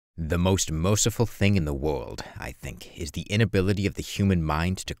The most merciful thing in the world, I think, is the inability of the human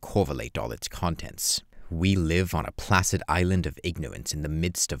mind to correlate all its contents. We live on a placid island of ignorance in the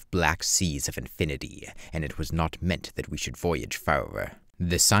midst of black seas of infinity, and it was not meant that we should voyage farther.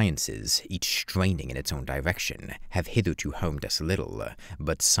 The sciences, each straining in its own direction, have hitherto homed us little,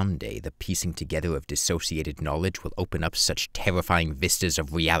 but someday the piecing together of dissociated knowledge will open up such terrifying vistas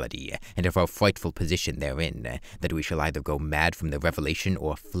of reality and of our frightful position therein, that we shall either go mad from the revelation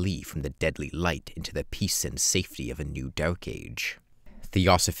or flee from the deadly light into the peace and safety of a new dark age.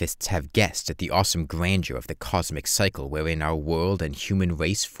 Theosophists have guessed at the awesome grandeur of the cosmic cycle wherein our world and human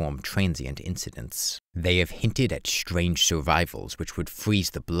race form transient incidents. They have hinted at strange survivals which would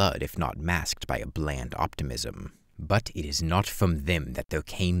freeze the blood if not masked by a bland optimism. But it is not from them that there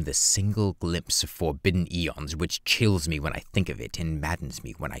came the single glimpse of forbidden eons which chills me when I think of it and maddens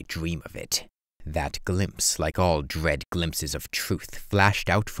me when I dream of it. That glimpse, like all dread glimpses of truth,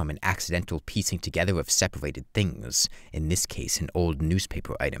 flashed out from an accidental piecing together of separated things, in this case an old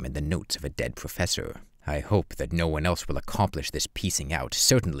newspaper item and the notes of a dead professor. I hope that no one else will accomplish this piecing out.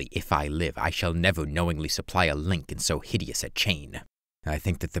 Certainly, if I live, I shall never knowingly supply a link in so hideous a chain. I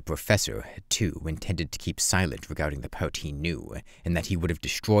think that the professor, too, intended to keep silent regarding the part he knew, and that he would have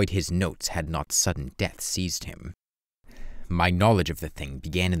destroyed his notes had not sudden death seized him. My knowledge of the thing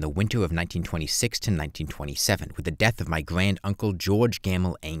began in the winter of 1926 to 1927 with the death of my grand-uncle George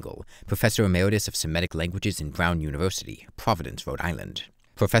Gamble, Professor Emeritus of Semitic Languages in Brown University, Providence, Rhode Island.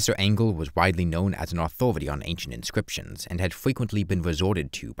 Professor Angle was widely known as an authority on ancient inscriptions and had frequently been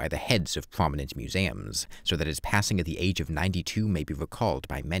resorted to by the heads of prominent museums, so that his passing at the age of 92 may be recalled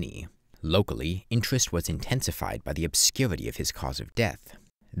by many. Locally, interest was intensified by the obscurity of his cause of death.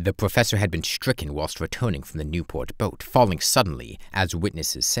 The professor had been stricken whilst returning from the Newport boat, falling suddenly, as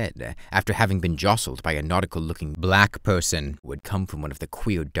witnesses said, after having been jostled by a nautical-looking black person who had come from one of the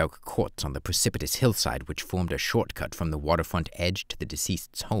queer dark courts on the precipitous hillside which formed a shortcut from the waterfront edge to the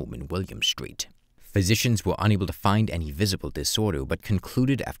deceased's home in William Street. Physicians were unable to find any visible disorder, but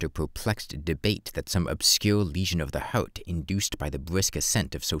concluded after perplexed debate that some obscure lesion of the heart, induced by the brisk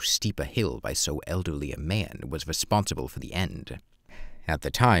ascent of so steep a hill by so elderly a man, was responsible for the end. At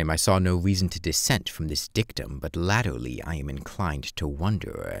the time, I saw no reason to dissent from this dictum, but latterly I am inclined to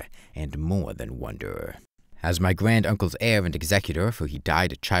wonder, and more than wonder. As my grand-uncle's heir and executor, for he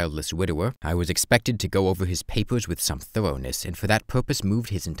died a childless widower, I was expected to go over his papers with some thoroughness, and for that purpose moved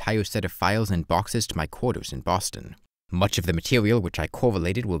his entire set of files and boxes to my quarters in Boston. Much of the material which I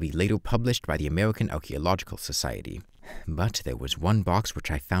correlated will be later published by the American Archaeological Society. But there was one box which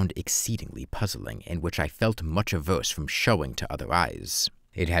I found exceedingly puzzling, and which I felt much averse from showing to other eyes.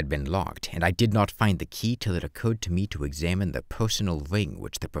 It had been locked, and I did not find the key till it occurred to me to examine the personal ring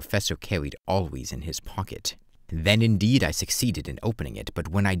which the professor carried always in his pocket. Then indeed I succeeded in opening it, but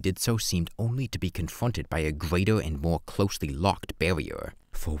when I did so seemed only to be confronted by a greater and more closely locked barrier.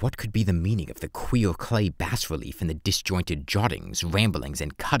 For what could be the meaning of the queer clay bas-relief and the disjointed jottings, ramblings,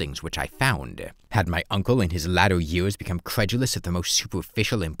 and cuttings which I found? Had my uncle in his latter years become credulous of the most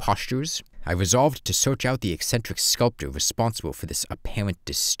superficial impostures? I resolved to search out the eccentric sculptor responsible for this apparent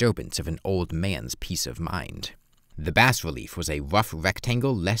disturbance of an old man's peace of mind. The bas-relief was a rough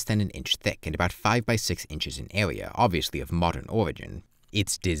rectangle less than an inch thick and about 5 by 6 inches in area, obviously of modern origin.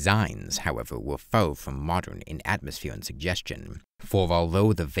 Its designs, however, were far from modern in atmosphere and suggestion, for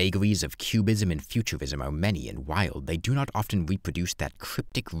although the vagaries of cubism and futurism are many and wild, they do not often reproduce that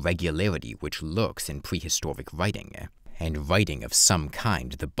cryptic regularity which lurks in prehistoric writing. And writing of some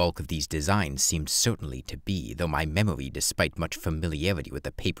kind the bulk of these designs seemed certainly to be, though my memory, despite much familiarity with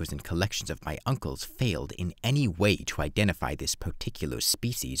the papers and collections of my uncles, failed in any way to identify this particular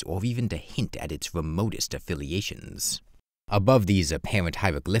species or even to hint at its remotest affiliations. Above these apparent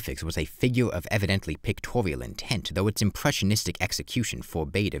hieroglyphics was a figure of evidently pictorial intent, though its impressionistic execution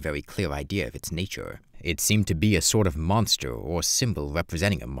forbade a very clear idea of its nature. It seemed to be a sort of monster, or symbol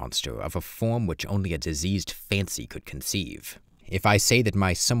representing a monster, of a form which only a diseased fancy could conceive. If I say that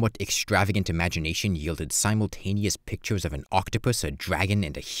my somewhat extravagant imagination yielded simultaneous pictures of an octopus, a dragon,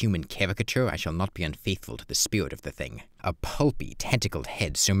 and a human caricature, I shall not be unfaithful to the spirit of the thing. A pulpy, tentacled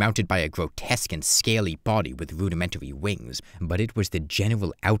head surmounted by a grotesque and scaly body with rudimentary wings, but it was the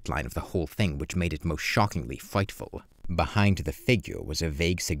general outline of the whole thing which made it most shockingly frightful. Behind the figure was a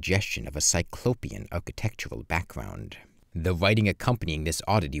vague suggestion of a cyclopean architectural background. The writing accompanying this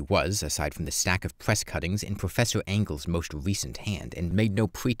oddity was, aside from the stack of press cuttings, in Professor Angle's most recent hand, and made no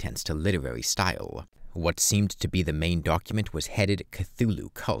pretense to literary style. What seemed to be the main document was headed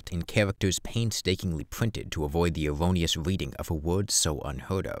Cthulhu Cult in characters painstakingly printed to avoid the erroneous reading of a word so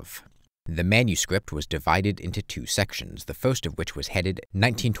unheard of. The manuscript was divided into 2 sections, the first of which was headed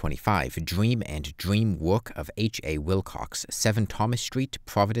 1925 Dream and Dream Work of H.A. Wilcox, 7 Thomas Street,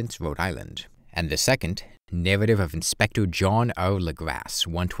 Providence, Rhode Island, and the second, Narrative of Inspector John R. Legrasse,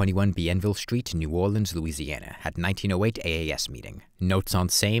 121 Bienville Street, New Orleans, Louisiana, at 1908 AAS meeting. Notes on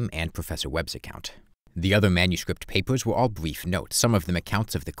same and Professor Webb's account. The other manuscript papers were all brief notes, some of them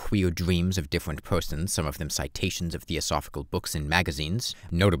accounts of the queer dreams of different persons, some of them citations of theosophical books and magazines,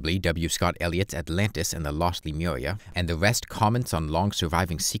 notably W. Scott Eliot's Atlantis and the Lost Lemuria, and the rest comments on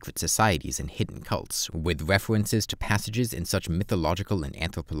long-surviving secret societies and hidden cults, with references to passages in such mythological and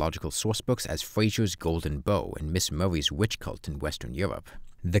anthropological sourcebooks as Fraser's Golden Bow and Miss Murray's Witch Cult in Western Europe.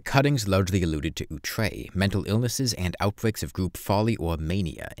 The cuttings largely alluded to outre, mental illnesses, and outbreaks of group folly or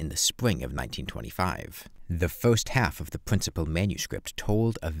mania in the spring of 1925. The first half of the principal manuscript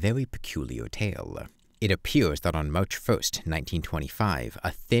told a very peculiar tale. It appears that on March 1st, 1925, a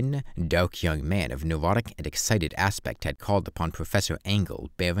thin, dark young man of neurotic and excited aspect had called upon Professor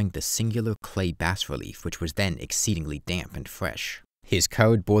Angle bearing the singular clay bas-relief which was then exceedingly damp and fresh. His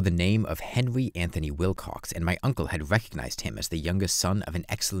card bore the name of Henry Anthony Wilcox, and my uncle had recognized him as the youngest son of an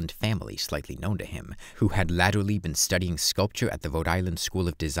excellent family slightly known to him, who had latterly been studying sculpture at the Rhode Island School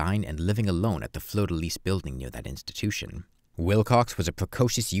of Design and living alone at the Fleur-de-Lys building near that institution. Wilcox was a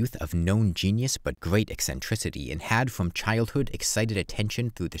precocious youth of known genius but great eccentricity, and had from childhood excited attention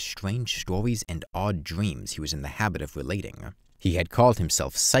through the strange stories and odd dreams he was in the habit of relating. He had called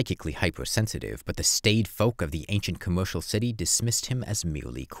himself psychically hypersensitive, but the staid folk of the ancient commercial city dismissed him as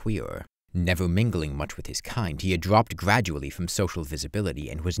merely queer. Never mingling much with his kind, he had dropped gradually from social visibility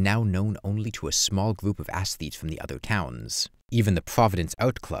and was now known only to a small group of aesthetes from the other towns. Even the Providence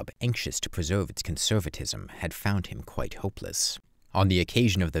Art Club, anxious to preserve its conservatism, had found him quite hopeless. On the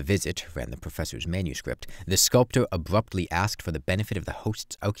occasion of the visit, ran the professor's manuscript, the sculptor abruptly asked for the benefit of the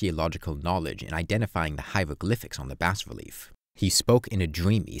host's archaeological knowledge in identifying the hieroglyphics on the bas-relief. He spoke in a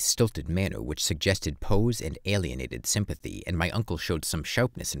dreamy, stilted manner which suggested pose and alienated sympathy, and my uncle showed some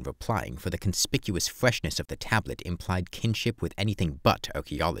sharpness in replying, for the conspicuous freshness of the tablet implied kinship with anything but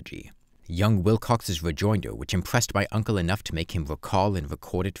archaeology. Young Wilcox's rejoinder, which impressed my uncle enough to make him recall and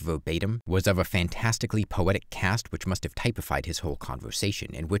record it verbatim, was of a fantastically poetic cast which must have typified his whole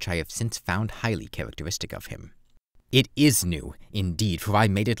conversation, and which I have since found highly characteristic of him. It is new, indeed, for I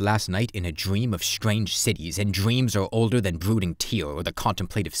made it last night in a dream of strange cities, and dreams are older than brooding Tyr or the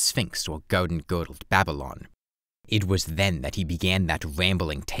contemplative Sphinx or garden-girdled Babylon. It was then that he began that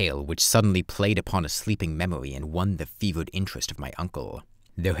rambling tale which suddenly played upon a sleeping memory and won the fevered interest of my uncle.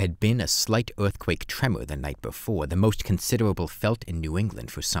 There had been a slight earthquake tremor the night before, the most considerable felt in New England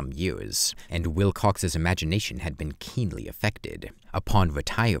for some years, and Wilcox's imagination had been keenly affected. Upon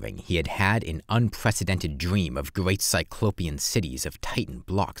retiring, he had had an unprecedented dream of great cyclopean cities of Titan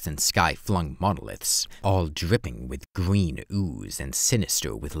blocks and sky-flung monoliths, all dripping with green ooze and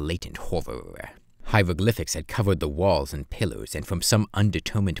sinister with latent horror. Hieroglyphics had covered the walls and pillars, and from some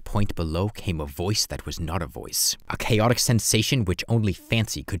undetermined point below came a voice that was not a voice, a chaotic sensation which only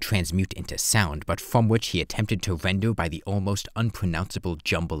fancy could transmute into sound, but from which he attempted to render by the almost unpronounceable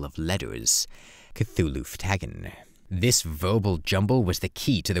jumble of letters, Cthulhu Fhtagn. This verbal jumble was the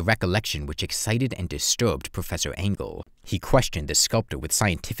key to the recollection which excited and disturbed Professor Angle. He questioned the sculptor with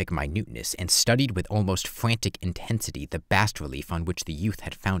scientific minuteness and studied with almost frantic intensity the bas-relief on which the youth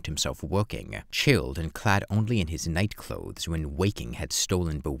had found himself working, chilled and clad only in his night clothes when waking had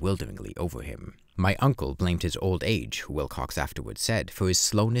stolen bewilderingly over him. My uncle blamed his old age, Wilcox afterwards said, for his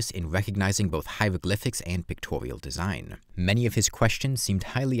slowness in recognizing both hieroglyphics and pictorial design. Many of his questions seemed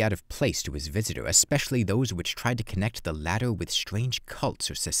highly out of place to his visitor, especially those which tried to connect the latter with strange cults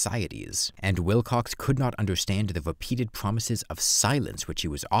or societies, and Wilcox could not understand the repeated promises of silence which he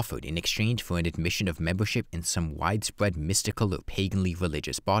was offered in exchange for an admission of membership in some widespread mystical or paganly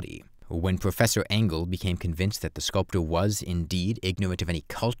religious body. When Professor Angle became convinced that the sculptor was, indeed, ignorant of any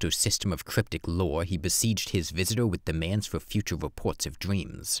cult or system of cryptic lore, he besieged his visitor with demands for future reports of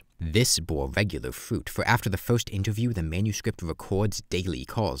dreams. This bore regular fruit, for after the first interview the manuscript records daily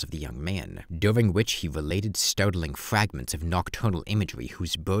calls of the young man, during which he related startling fragments of nocturnal imagery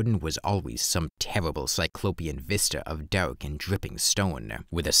whose burden was always some terrible cyclopean vista of dark and dripping stone,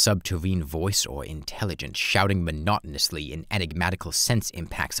 with a subterrene voice or intelligence shouting monotonously in enigmatical sense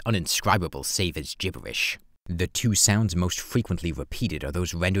impacts uninscribable save as gibberish. The two sounds most frequently repeated are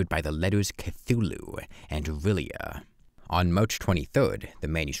those rendered by the letters Cthulhu and R'lyeh. On March 23rd, the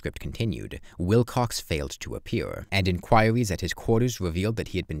manuscript continued, Wilcox failed to appear, and inquiries at his quarters revealed that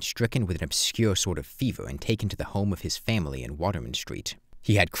he had been stricken with an obscure sort of fever and taken to the home of his family in Waterman Street.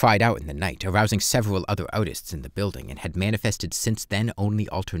 He had cried out in the night, arousing several other artists in the building, and had manifested since then only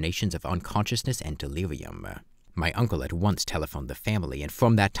alternations of unconsciousness and delirium. My uncle at once telephoned the family, and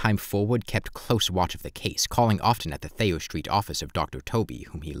from that time forward kept close watch of the case, calling often at the Thayer Street office of Dr. Toby,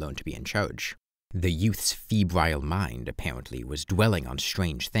 whom he learned to be in charge. The youth's febrile mind, apparently, was dwelling on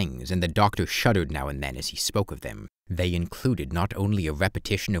strange things, and the doctor shuddered now and then as he spoke of them. They included not only a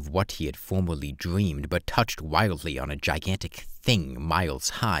repetition of what he had formerly dreamed, but touched wildly on a gigantic thing miles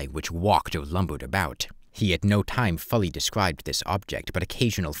high which walked or lumbered about. He at no time fully described this object, but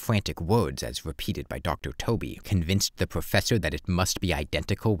occasional frantic words, as repeated by Dr. Toby, convinced the professor that it must be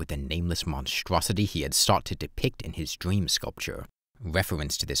identical with the nameless monstrosity he had sought to depict in his dream sculpture.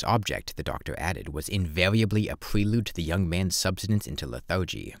 Reference to this object, the doctor added, was invariably a prelude to the young man's subsidence into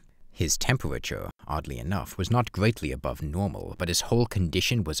lethargy. His temperature, oddly enough, was not greatly above normal, but his whole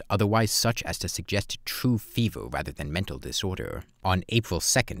condition was otherwise such as to suggest true fever rather than mental disorder. On April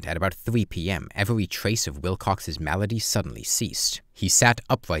 2nd, at about 3 p.m., every trace of Wilcox's malady suddenly ceased. He sat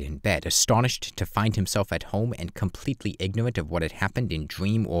upright in bed, astonished to find himself at home and completely ignorant of what had happened in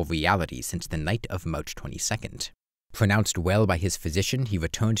dream or reality since the night of March 22nd. Pronounced well by his physician, he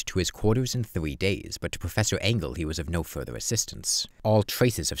returned to his quarters in 3 days, but to Professor Engel he was of no further assistance. All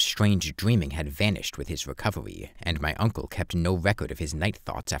traces of strange dreaming had vanished with his recovery, and my uncle kept no record of his night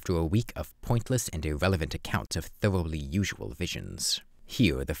thoughts after a week of pointless and irrelevant accounts of thoroughly usual visions.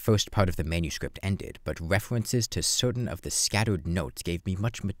 Here, the first part of the manuscript ended, but references to certain of the scattered notes gave me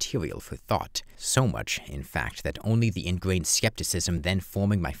much material for thought. So much, in fact, that only the ingrained skepticism then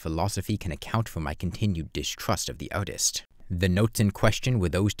forming my philosophy can account for my continued distrust of the artist. The notes in question were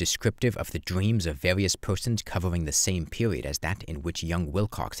those descriptive of the dreams of various persons covering the same period as that in which young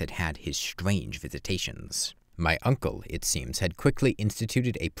Wilcox had had his strange visitations. My uncle, it seems, had quickly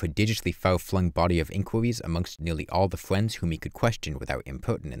instituted a prodigiously far-flung body of inquiries amongst nearly all the friends whom he could question without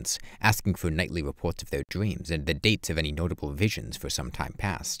impertinence, asking for nightly reports of their dreams and the dates of any notable visions for some time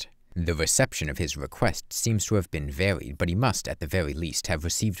past. The reception of his request seems to have been varied, but he must, at the very least, have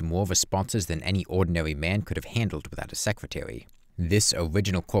received more responses than any ordinary man could have handled without a secretary. This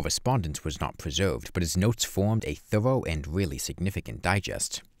original correspondence was not preserved, but his notes formed a thorough and really significant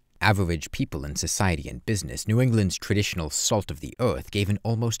digest. Average people in society and business, New England's traditional salt of the earth gave an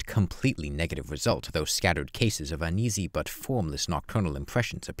almost completely negative result, though scattered cases of uneasy but formless nocturnal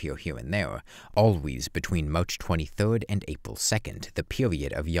impressions appear here and there, always between March 23rd and April 2nd, the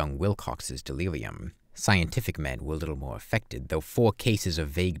period of young Wilcox's delirium. Scientific men were little more affected, though 4 cases of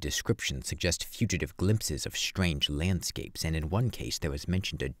vague description suggest fugitive glimpses of strange landscapes, and in one case there was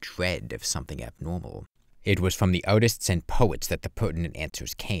mentioned a dread of something abnormal. It was from the artists and poets that the pertinent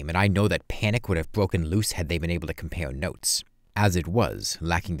answers came, and I know that panic would have broken loose had they been able to compare notes. As it was,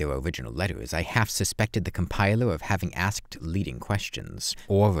 lacking their original letters, I half suspected the compiler of having asked leading questions,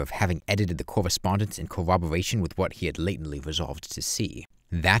 or of having edited the correspondence in corroboration with what he had latently resolved to see.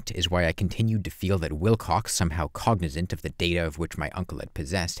 That is why I continued to feel that Wilcox, somehow cognizant of the data of which my uncle had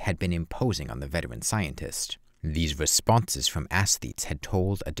possessed, had been imposing on the veteran scientist. These responses from aesthetes had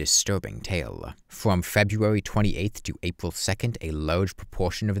told a disturbing tale. From February 28th to April 2nd, a large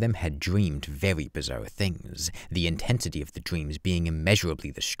proportion of them had dreamed very bizarre things, the intensity of the dreams being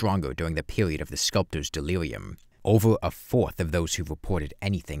immeasurably the stronger during the period of the sculptor's delirium. Over a fourth of those who reported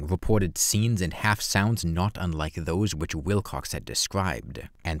anything reported scenes and half-sounds not unlike those which Wilcox had described,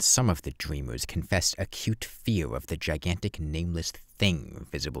 and some of the dreamers confessed acute fear of the gigantic nameless thing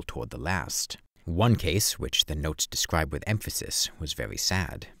visible toward the last. One case, which the notes describe with emphasis, was very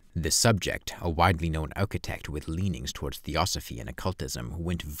sad. The subject, a widely known architect with leanings towards theosophy and occultism,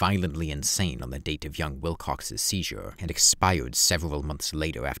 went violently insane on the date of young Wilcox's seizure, and expired several months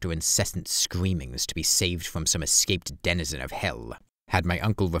later after incessant screamings to be saved from some escaped denizen of hell. Had my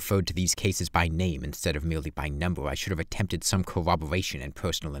uncle referred to these cases by name instead of merely by number, I should have attempted some corroboration and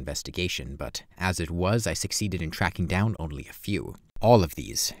personal investigation, but as it was, I succeeded in tracking down only a few. All of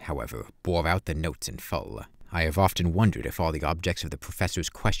these, however, bore out the notes in full. I have often wondered if all the objects of the professor's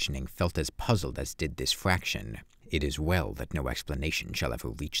questioning felt as puzzled as did this fraction. It is well that no explanation shall ever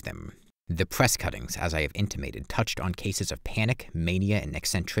reach them. The press cuttings, as I have intimated, touched on cases of panic, mania, and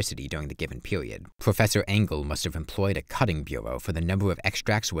eccentricity during the given period. Professor Engel must have employed a cutting bureau, for the number of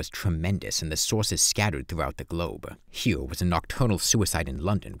extracts was tremendous and the sources scattered throughout the globe. Here was a nocturnal suicide in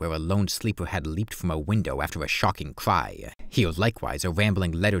London, where a lone sleeper had leaped from a window after a shocking cry. Here, likewise, a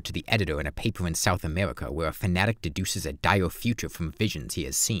rambling letter to the editor in a paper in South America, where a fanatic deduces a dire future from visions he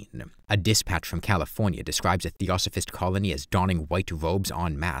has seen. A dispatch from California describes a theosophist colony as donning white robes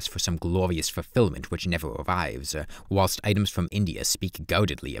en masse for some glorious fulfillment which never arrives, whilst items from India speak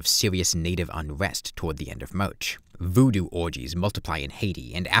guardedly of serious native unrest toward the end of March. Voodoo orgies multiply in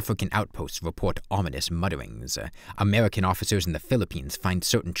Haiti, and African outposts report ominous mutterings. American officers in the Philippines find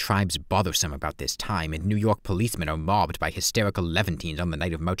certain tribes bothersome about this time, and New York policemen are mobbed by hysterical Levantines on the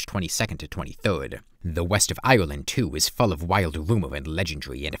night of March 22nd to 23rd. The west of Ireland, too, is full of wild rumor and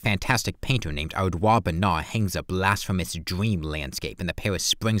legendary, and a fantastic painter named wgah'nagl hangs a blasphemous dream landscape in the Paris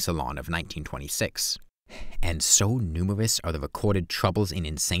Spring Salon of 1926. And so numerous are the recorded troubles in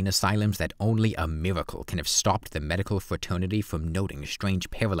insane asylums that only a miracle can have stopped the medical fraternity from noting strange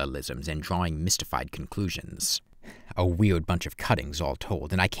parallelisms and drawing mystified conclusions. A weird bunch of cuttings, all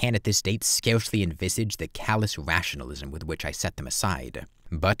told, and I can at this date scarcely envisage the callous rationalism with which I set them aside.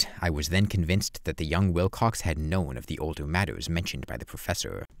 But I was then convinced that the young Wilcox had known of the older matters mentioned by the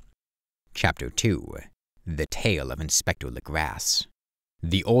professor. Chapter 2. The Tale of Inspector Legrasse.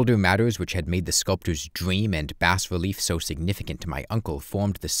 The older matters which had made the sculptor's dream and bas-relief so significant to my uncle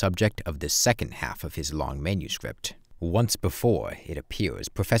formed the subject of the second half of his long manuscript. Once before, it appears,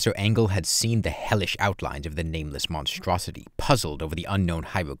 Professor Angle had seen the hellish outlines of the nameless monstrosity, puzzled over the unknown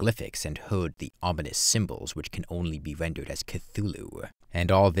hieroglyphics, and heard the ominous symbols which can only be rendered as Cthulhu.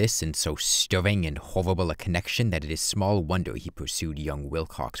 And all this in so stirring and horrible a connection that it is small wonder he pursued young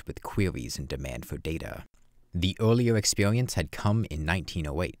Wilcox with queries and demand for data. The earlier experience had come in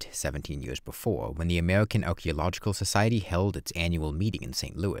 1908, 17 years before, when the American Archaeological Society held its annual meeting in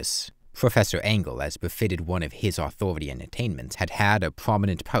St. Louis. Professor Angle, as befitted one of his authority and attainments, had had a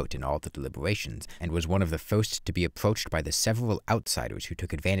prominent part in all the deliberations, and was one of the first to be approached by the several outsiders who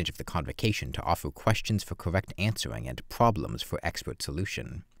took advantage of the convocation to offer questions for correct answering and problems for expert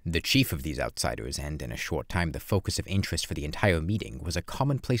solution. The chief of these outsiders, and in a short time the focus of interest for the entire meeting, was a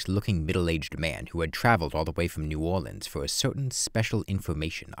commonplace-looking middle-aged man who had traveled all the way from New Orleans for a certain special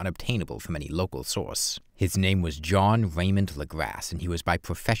information unobtainable from any local source. His name was John Raymond Legrasse, and he was by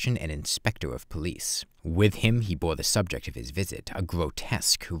profession an inspector of police. With him he bore the subject of his visit, a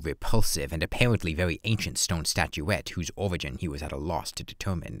grotesque, repulsive, and apparently very ancient stone statuette whose origin he was at a loss to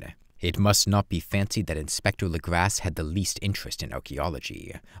determine. It must not be fancied that Inspector Legrasse had the least interest in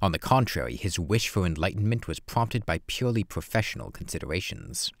archaeology. On the contrary, his wish for enlightenment was prompted by purely professional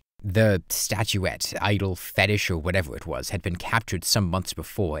considerations. The statuette, idol, fetish, or whatever it was, had been captured some months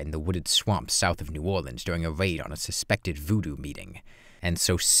before in the wooded swamps south of New Orleans during a raid on a suspected voodoo meeting. And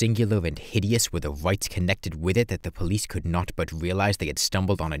so singular and hideous were the rites connected with it that the police could not but realize they had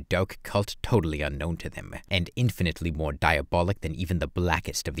stumbled on a dark cult totally unknown to them, and infinitely more diabolic than even the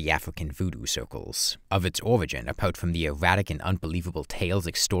blackest of the African voodoo circles. Of its origin, apart from the erratic and unbelievable tales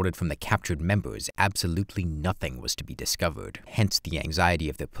extorted from the captured members, absolutely nothing was to be discovered, hence the anxiety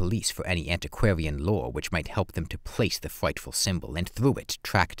of the police for any antiquarian lore which might help them to place the frightful symbol, and through it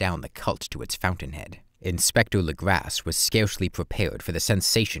track down the cult to its fountainhead. Inspector Legrasse was scarcely prepared for the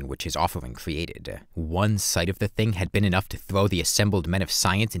sensation which his offering created. One sight of the thing had been enough to throw the assembled men of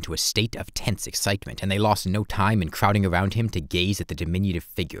science into a state of tense excitement, and they lost no time in crowding around him to gaze at the diminutive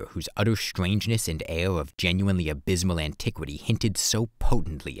figure whose utter strangeness and air of genuinely abysmal antiquity hinted so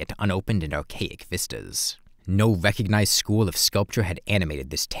potently at unopened and archaic vistas. No recognized school of sculpture had animated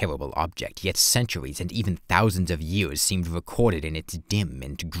this terrible object, yet centuries and even thousands of years seemed recorded in its dim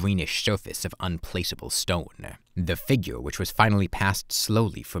and greenish surface of unplaceable stone. The figure, which was finally passed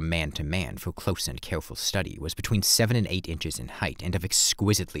slowly from man to man for close and careful study, was between 7 and 8 inches in height and of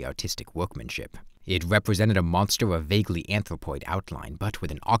exquisitely artistic workmanship. It represented a monster of vaguely anthropoid outline, but with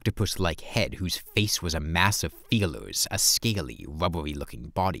an octopus-like head whose face was a mass of feelers, a scaly,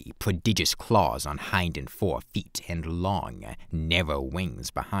 rubbery-looking body, prodigious claws on hind and fore feet, and long, narrow wings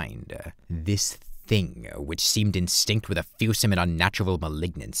behind. This thing, which seemed instinct with a fearsome and unnatural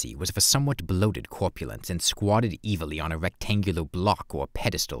malignancy, was of a somewhat bloated corpulence and squatted evilly on a rectangular block or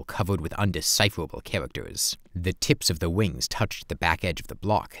pedestal covered with undecipherable characters. The tips of the wings touched the back edge of the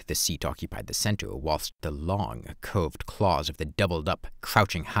block, the seat occupied the center, whilst the long, curved claws of the doubled-up,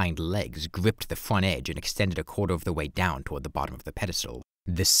 crouching hind legs gripped the front edge and extended a quarter of the way down toward the bottom of the pedestal.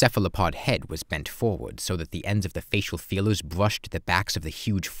 The cephalopod head was bent forward so that the ends of the facial feelers brushed the backs of the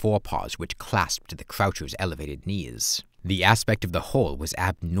huge forepaws which clasped the croucher's elevated knees. The aspect of the whole was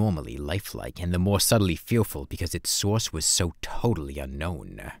abnormally lifelike, and the more subtly fearful because its source was so totally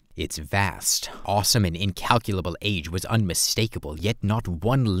unknown. Its vast, awesome, and incalculable age was unmistakable, yet not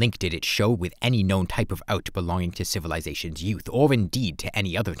one link did it show with any known type of art belonging to civilization's youth, or indeed to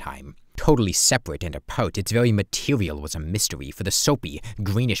any other time. Totally separate and apart, its very material was a mystery, for the soapy,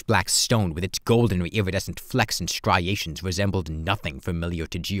 greenish-black stone with its golden iridescent flecks and striations resembled nothing familiar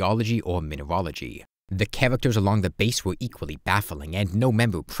to geology or mineralogy. The characters along the base were equally baffling, and no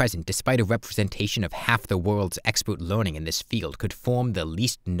member present, despite a representation of half the world's expert learning in this field, could form the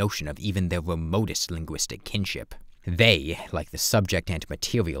least notion of even their remotest linguistic kinship. They, like the subject and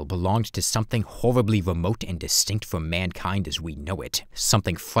material, belonged to something horribly remote and distinct from mankind as we know it,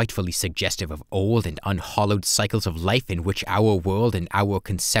 something frightfully suggestive of old and unhallowed cycles of life in which our world and our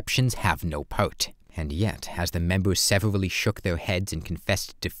conceptions have no part. And yet, as the members severally shook their heads and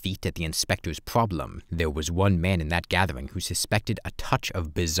confessed defeat at the inspector's problem, there was one man in that gathering who suspected a touch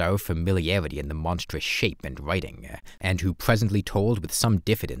of bizarre familiarity in the monstrous shape and writing, and who presently told with some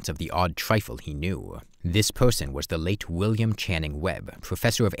diffidence of the odd trifle he knew. This person was the late William Channing Webb,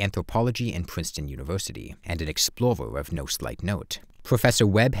 professor of anthropology in Princeton University, and an explorer of no slight note. Professor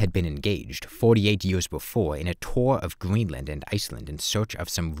Webb had been engaged 48 years before in a tour of Greenland and Iceland in search of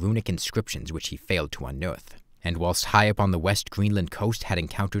some runic inscriptions which he failed to unearth, and whilst high up on the West Greenland coast had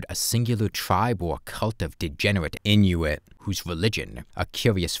encountered a singular tribe or cult of degenerate Inuit whose religion, a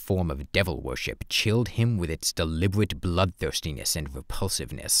curious form of devil worship, chilled him with its deliberate bloodthirstiness and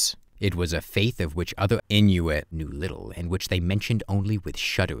repulsiveness. It was a faith of which other Inuit knew little, and which they mentioned only with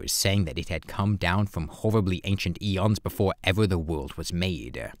shudders, saying that it had come down from horribly ancient eons before ever the world was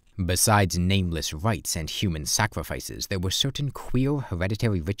made. Besides nameless rites and human sacrifices, there were certain queer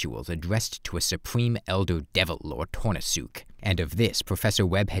hereditary rituals addressed to a supreme elder devil or Tornasuk, and of this Professor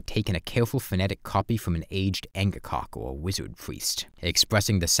Webb had taken a careful phonetic copy from an aged Angakok or wizard priest,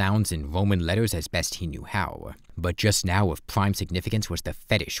 expressing the sounds in Roman letters as best he knew how. But just now of prime significance was the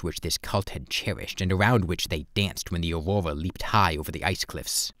fetish which this cult had cherished and around which they danced when the aurora leaped high over the ice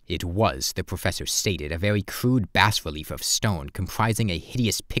cliffs. It was, the professor stated, a very crude bas-relief of stone comprising a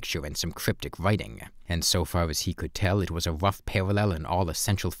hideous picture and some cryptic writing, and so far as he could tell it was a rough parallel in all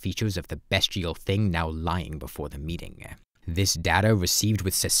essential features of the bestial thing now lying before the meeting. This data, received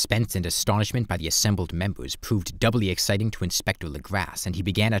with suspense and astonishment by the assembled members, proved doubly exciting to Inspector Legrasse, and he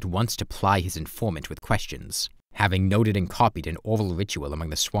began at once to ply his informant with questions. Having noted and copied an oral ritual among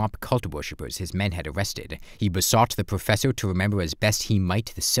the swamp cult worshippers his men had arrested, he besought the professor to remember as best he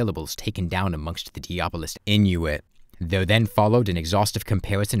might the syllables taken down amongst the Diabolist Inuit. There then followed an exhaustive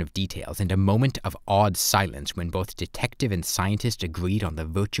comparison of details and a moment of awed silence when both detective and scientist agreed on the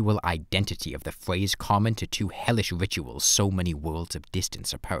virtual identity of the phrase common to two hellish rituals so many worlds of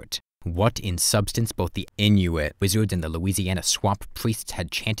distance apart. What, in substance, both the Inuit wizards and the Louisiana swamp priests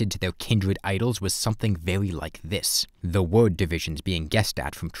had chanted to their kindred idols was something very like this, the word divisions being guessed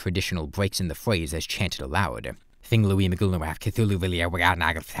at from traditional breaks in the phrase as chanted aloud. mglw'nafh, Cthulhu R'lyeh,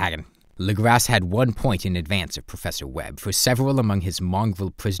 wgah'nagl, fhtagn. Legrasse had 1 point in advance of Professor Webb, for several among his mongrel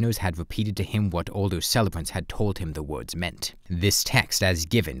prisoners had repeated to him what older celebrants had told him the words meant. This text, as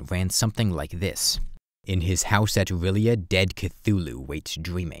given, ran something like this. In his house at R'lyeh, dead Cthulhu waits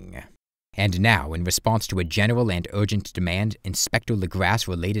dreaming. And now, in response to a general and urgent demand, Inspector Legrasse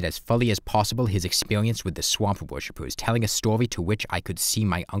related as fully as possible his experience with the swamp worshippers, telling a story to which I could see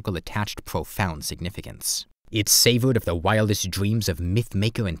my uncle attached profound significance. It savored of the wildest dreams of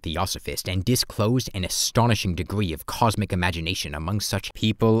myth-maker and theosophist, and disclosed an astonishing degree of cosmic imagination among such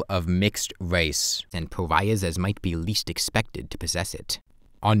people of mixed race and pariahs as might be least expected to possess it.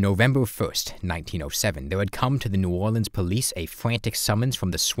 On November 1st, 1907, there had come to the New Orleans police a frantic summons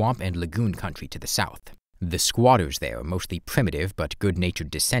from the swamp and lagoon country to the south. The squatters there, mostly primitive but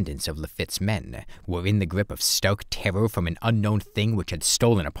good-natured descendants of Lafitte's men, were in the grip of stark terror from an unknown thing which had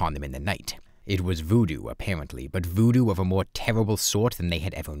stolen upon them in the night. It was voodoo, apparently, but voodoo of a more terrible sort than they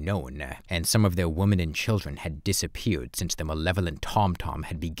had ever known, and some of their women and children had disappeared since the malevolent tom-tom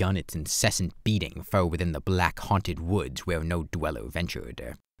had begun its incessant beating far within the black haunted woods where no dweller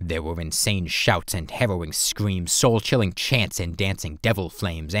ventured. There were insane shouts and harrowing screams, soul-chilling chants and dancing devil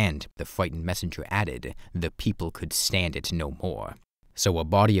flames, and, the frightened messenger added, the people could stand it no more. So a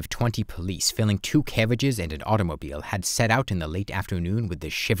body of 20 police, filling 2 carriages and an automobile, had set out in the late afternoon with the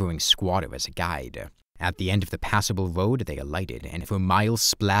shivering squatter as a guide. At the end of the passable road they alighted, and for miles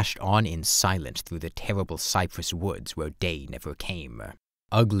splashed on in silence through the terrible cypress woods where day never came.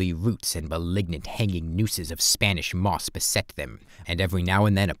 Ugly roots and malignant hanging nooses of Spanish moss beset them, and every now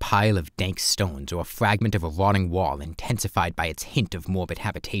and then a pile of dank stones or a fragment of a rotting wall intensified by its hint of morbid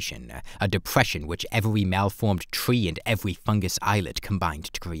habitation, a depression which every malformed tree and every fungus islet combined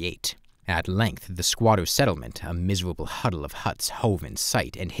to create. At length, the squatters' settlement, a miserable huddle of huts, hove in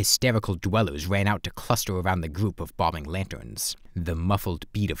sight, and hysterical dwellers ran out to cluster around the group of bobbing lanterns. The muffled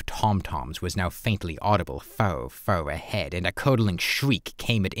beat of tom-toms was now faintly audible far, far ahead, and a curdling shriek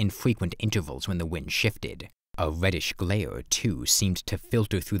came at infrequent intervals when the wind shifted. A reddish glare, too, seemed to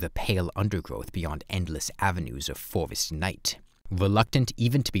filter through the pale undergrowth beyond endless avenues of forest night. Reluctant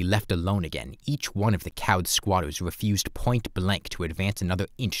even to be left alone again, each one of the cowed squatters refused point-blank to advance another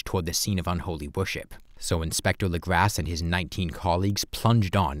inch toward the scene of unholy worship. So Inspector Legrasse and his 19 colleagues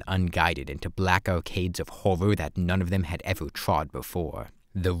plunged on unguided into black arcades of horror that none of them had ever trod before.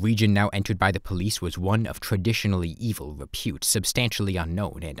 The region now entered by the police was one of traditionally evil repute, substantially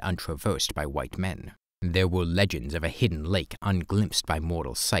unknown and untraversed by white men. There were legends of a hidden lake unglimpsed by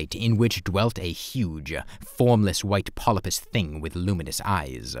mortal sight, in which dwelt a huge, formless white polypus thing with luminous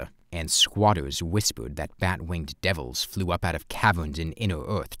eyes. And squatters whispered that bat-winged devils flew up out of caverns in inner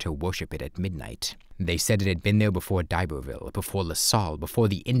earth to worship it at midnight. They said it had been there before D'Iberville, before La Salle, before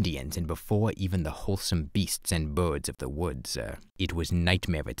the Indians, and before even the wholesome beasts and birds of the woods. It was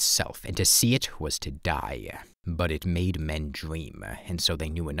nightmare itself, and to see it was to die. But it made men dream, and so they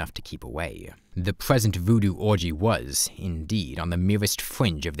knew enough to keep away. The present voodoo orgy was, indeed, on the merest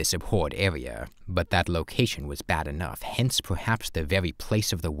fringe of this abhorred area, but that location was bad enough, hence perhaps the very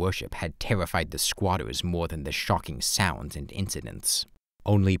place of the worship had terrified the squatters more than the shocking sounds and incidents.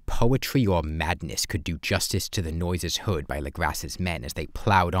 Only poetry or madness could do justice to the noises heard by Legrasse's men as they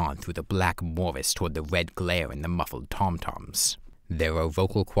plowed on through the black morass toward the red glare and the muffled tom-toms. There are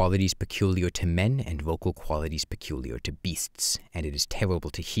vocal qualities peculiar to men and vocal qualities peculiar to beasts, and it is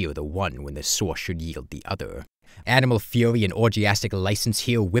terrible to hear the one when the source should yield the other. Animal fury and orgiastic license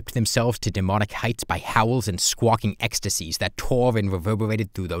here whipped themselves to demonic heights by howls and squawking ecstasies that tore and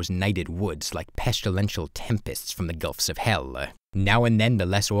reverberated through those nighted woods like pestilential tempests from the gulfs of hell. Now and then the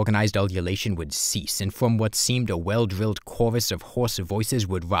less organized ululation would cease, and from what seemed a well-drilled chorus of hoarse voices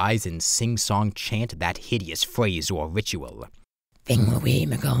would rise and sing-song chant that hideous phrase or ritual.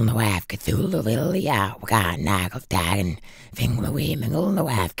 mglw'nafh Cthulhu R'lyeh wgah'nagl fhtagn.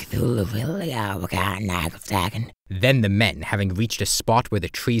 mglw'nafh Cthulhu R'lyeh wgah'nagl fhtagn. Then the men, having reached a spot where the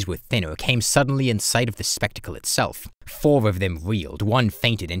trees were thinner, came suddenly in sight of the spectacle itself. 4 of them reeled, 1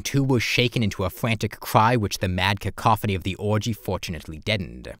 fainted, and 2 were shaken into a frantic cry which the mad cacophony of the orgy fortunately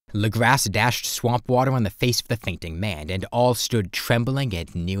deadened. Legrasse dashed swamp water on the face of the fainting man, and all stood trembling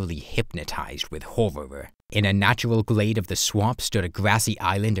and nearly hypnotized with horror. In a natural glade of the swamp stood a grassy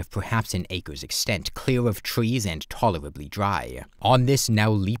island of perhaps an acre's extent, clear of trees and tolerably dry. On this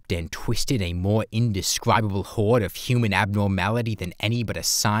now leaped and twisted a more indescribable horde of human abnormality than any but a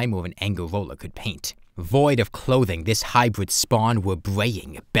Sime or an Angarola could paint. Void of clothing, this hybrid spawn were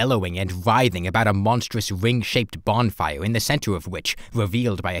braying, bellowing, and writhing about a monstrous ring-shaped bonfire, in the center of which,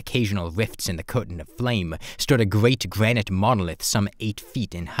 revealed by occasional rifts in the curtain of flame, stood a great granite monolith some 8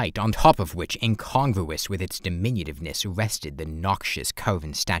 feet in height, on top of which, incongruous with its diminutiveness, rested the noxious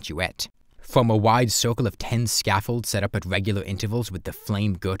carven statuette. From a wide circle of 10 scaffolds set up at regular intervals with the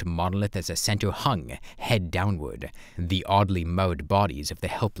flame-girt monolith as a center hung, head downward, the oddly marred bodies of the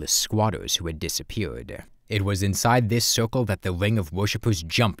helpless squatters who had disappeared. It was inside this circle that the ring of worshippers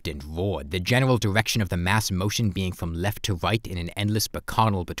jumped and roared, the general direction of the mass motion being from left to right in an endless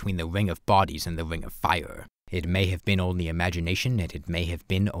bacchanal between the ring of bodies and the ring of fire. It may have been only imagination, and it may have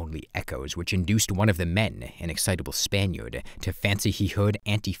been only echoes, which induced one of the men, an excitable Spaniard, to fancy he heard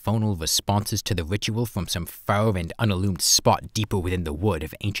antiphonal responses to the ritual from some far and unillumined spot deeper within the wood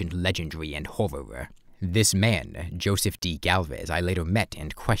of ancient legendary and horror. This man, Joseph D. Galvez, I later met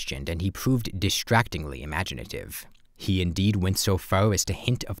and questioned, and he proved distractingly imaginative. He indeed went so far as to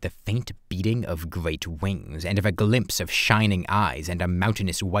hint of the faint beating of great wings, and of a glimpse of shining eyes and a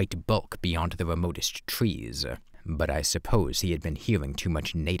mountainous white bulk beyond the remotest trees. But I suppose he had been hearing too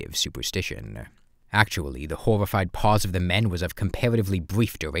much native superstition. Actually, the horrified pause of the men was of comparatively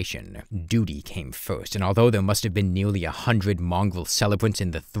brief duration. Duty came first, and although there must have been nearly 100 mongrel celebrants in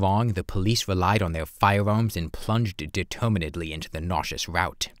the throng, the police relied on their firearms and plunged determinedly into the nauseous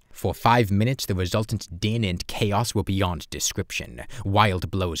rout. For 5 minutes, the resultant din and chaos were beyond description. Wild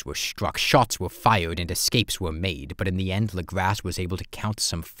blows were struck, shots were fired, and escapes were made, but in the end, Legrasse was able to count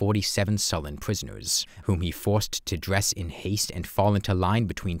some 47 sullen prisoners, whom he forced to dress in haste and fall into line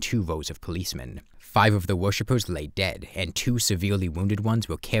between 2 rows of policemen. 5 of the worshippers lay dead, and 2 severely wounded ones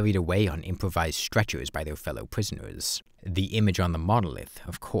were carried away on improvised stretchers by their fellow prisoners. The image on the monolith,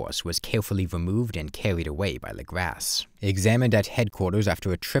 of course, was carefully removed and carried away by Legrasse. Examined at headquarters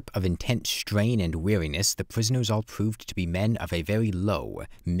after a trip of intense strain and weariness, the prisoners all proved to be men of a very low,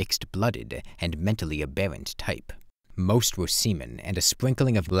 mixed-blooded, and mentally aberrant type. Most were seamen, and a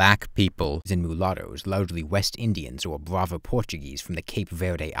sprinkling of black people and mulattoes, largely West Indians or Brava Portuguese from the Cape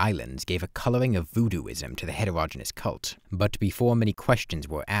Verde Islands, gave a coloring of voodooism to the heterogeneous cult. But before many questions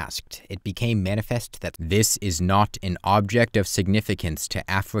were asked, it became manifest that this is not an object of significance to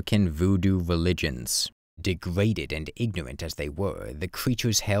African voodoo religions. Degraded and ignorant as they were, the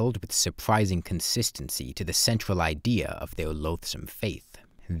creatures held with surprising consistency to the central idea of their loathsome faith.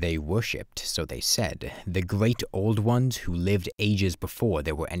 They worshipped, so they said, the great old ones who lived ages before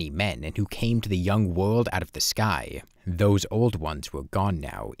there were any men and who came to the young world out of the sky. Those old ones were gone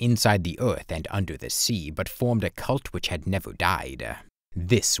now, inside the earth and under the sea, but formed a cult which had never died.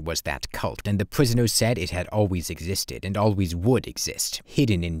 This was that cult, and the prisoners said it had always existed and always would exist,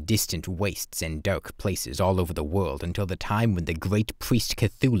 hidden in distant wastes and dark places all over the world until the time when the great priest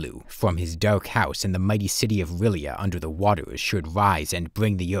Cthulhu, from his dark house in the mighty city of R'lyeh under the waters, should rise and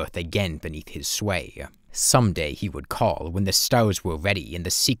bring the earth again beneath his sway. Someday he would call when the stars were ready, and the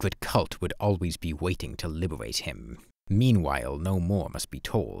secret cult would always be waiting to liberate him. Meanwhile, no more must be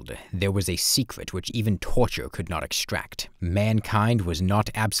told. There was a secret which even torture could not extract. Mankind was not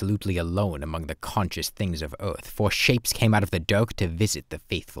absolutely alone among the conscious things of Earth, for shapes came out of the dark to visit the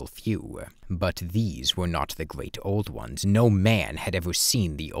faithful few. But these were not the great old ones. No man had ever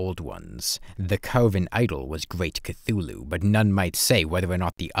seen the old ones. The carven idol was great Cthulhu, but none might say whether or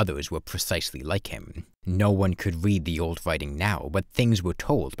not the others were precisely like him. No one could read the old writing now, but things were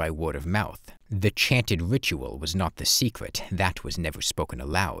told by word of mouth. The chanted ritual was not the secret. That was never spoken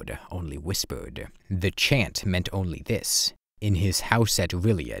aloud, only whispered. The chant meant only this: in his house at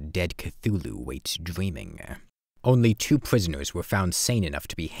R'lyeh, dead Cthulhu waits dreaming. Only 2 prisoners were found sane enough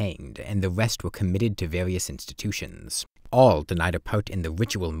to be hanged, and the rest were committed to various institutions. All denied a part in the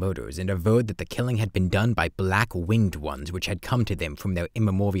ritual murders and averred that the killing had been done by black-winged ones which had come to them from their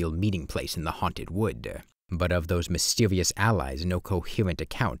immemorial meeting place in the haunted wood. But of those mysterious allies no coherent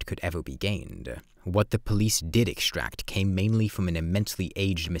account could ever be gained. What the police did extract came mainly from an immensely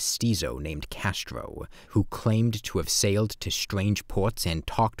aged mestizo named Castro, who claimed to have sailed to strange ports and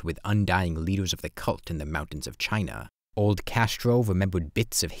talked with undying leaders of the cult in the mountains of China. Old Castro remembered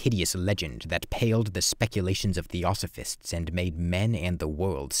bits of hideous legend that paled the speculations of theosophists and made men and the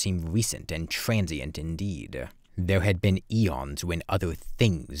world seem recent and transient indeed. There had been eons when other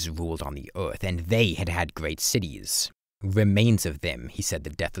things ruled on the earth, and they had had great cities. Remains of them, he said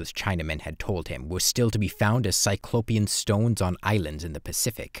the deathless Chinamen had told him, were still to be found as cyclopean stones on islands in the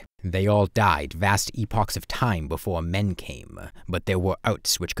Pacific. They all died vast epochs of time before men came, but there were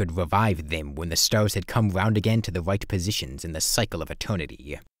arts which could revive them when the stars had come round again to the right positions in the cycle of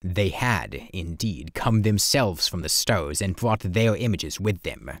eternity. They had, indeed, come themselves from the stars and brought their images with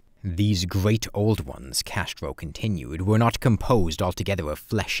them. These great old ones, Castro continued, were not composed altogether of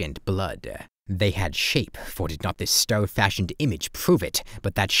flesh and blood. They had shape, for did not this star-fashioned image prove it?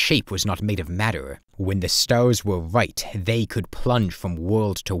 But that shape was not made of matter. When the stars were right, they could plunge from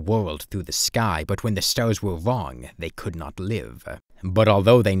world to world through the sky, but when the stars were wrong, they could not live. But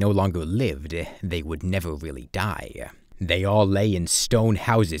although they no longer lived, they would never really die. They all lay in stone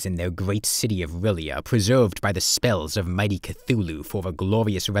houses in their great city of R'lyeh, preserved by the spells of mighty Cthulhu for a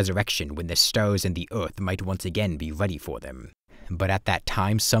glorious resurrection when the stars and the earth might once again be ready for them. But at that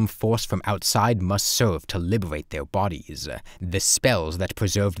time, some force from outside must serve to liberate their bodies. The spells that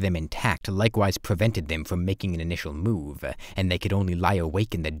preserved them intact likewise prevented them from making an initial move, and they could only lie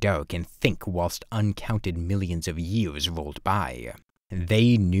awake in the dark and think whilst uncounted millions of years rolled by.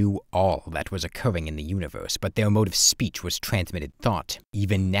 They knew all that was occurring in the universe, but their mode of speech was transmitted thought.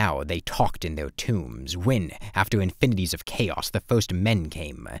 Even now they talked in their tombs. When, after infinities of chaos, the first men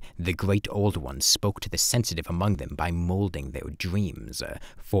came, the great old ones spoke to the sensitive among them by molding their dreams,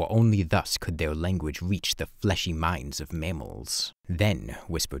 for only thus could their language reach the fleshy minds of mammals. Then,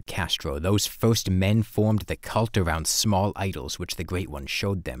 whispered Castro, those first men formed the cult around small idols which the Great One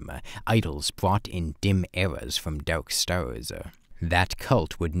showed them, idols brought in dim eras from dark stars. That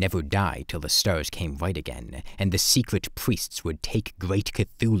cult would never die till the stars came right again, and the secret priests would take great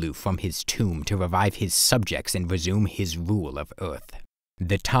Cthulhu from his tomb to revive his subjects and resume his rule of Earth.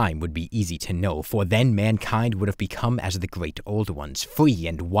 The time would be easy to know, for then mankind would have become as the great old ones, free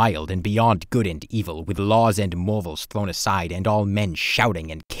and wild and beyond good and evil, with laws and morals thrown aside, and all men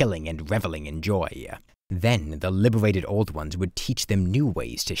shouting and killing and reveling in joy. Then the liberated old ones would teach them new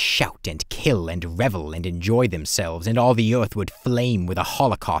ways to shout and kill and revel and enjoy themselves, and all the earth would flame with a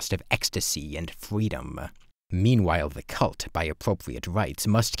holocaust of ecstasy and freedom. Meanwhile, the cult, by appropriate rites,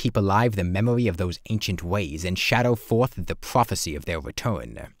 must keep alive the memory of those ancient ways and shadow forth the prophecy of their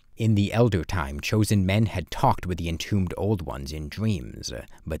return. In the elder time, chosen men had talked with the entombed old ones in dreams,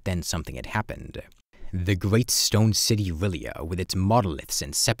 but then something had happened. The great stone city R'lyeh, with its monoliths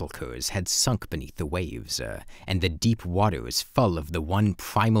and sepulchres, had sunk beneath the waves, and the deep waters, full of the one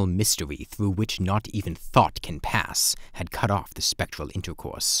primal mystery through which not even thought can pass, had cut off the spectral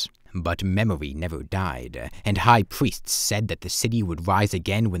intercourse. But memory never died, and high priests said that the city would rise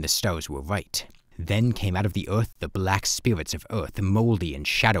again when the stars were right. Then came out of the earth the black spirits of earth, moldy and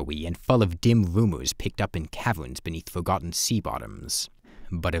shadowy, and full of dim rumors picked up in caverns beneath forgotten sea bottoms.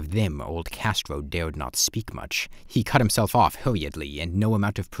 but of them old Castro dared not speak much. He cut himself off hurriedly, and no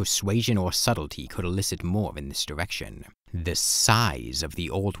amount of persuasion or subtlety could elicit more in this direction. The size of the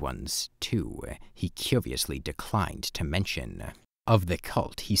old ones, too, he curiously declined to mention. Of the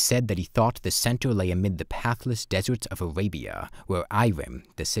cult, he said that he thought the center lay amid the pathless deserts of Arabia, where Irem,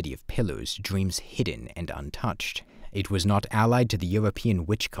 the city of pillars, dreams hidden and untouched. It was not allied to the European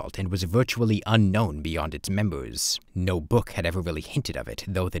witch cult and was virtually unknown beyond its members. No book had ever really hinted of it,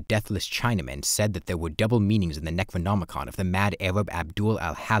 though the deathless Chinaman said that there were double meanings in the Necronomicon of the mad Arab Abdul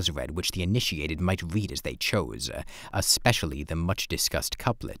al-Hazred which the initiated might read as they chose, especially the much-discussed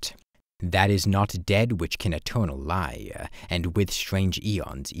couplet. That is not dead which can eternal lie, and with strange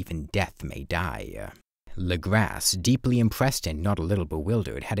eons even death may die. Legrasse, deeply impressed and not a little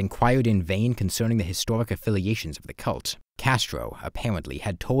bewildered, had inquired in vain concerning the historic affiliations of the cult. Castro, apparently,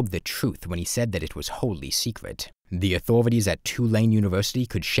 had told the truth when he said that it was wholly secret. The authorities at Tulane University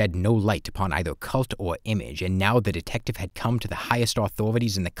could shed no light upon either cult or image, and now the detective had come to the highest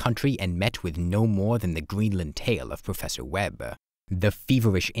authorities in the country and met with no more than the Greenland tale of Professor Webb. The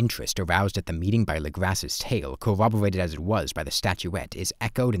feverish interest aroused at the meeting by Legrasse's tale, corroborated as it was by the statuette, is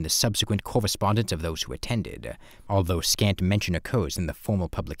echoed in the subsequent correspondence of those who attended, although scant mention occurs in the formal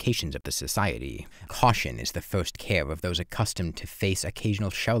publications of the society. Caution is the first care of those accustomed to face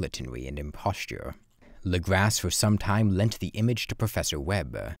occasional charlatanry and imposture. Legrasse for some time lent the image to Professor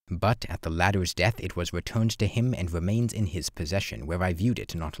Webb, but at the latter's death it was returned to him and remains in his possession, where I viewed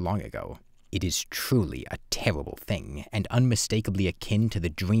it not long ago. It is truly a terrible thing, and unmistakably akin to the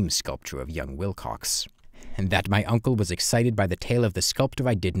dream sculpture of young Wilcox. And that my uncle was excited by the tale of the sculptor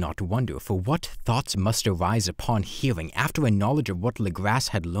I did not wonder, for what thoughts must arise upon hearing, after a knowledge of what Legrasse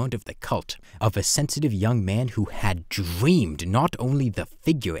had learned of the cult, of a sensitive young man who had dreamed not only the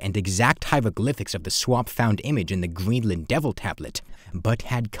figure and exact hieroglyphics of the swamp-found image in the Greenland Devil Tablet, but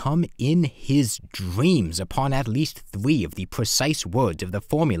had come in his dreams upon at least 3 of the precise words of the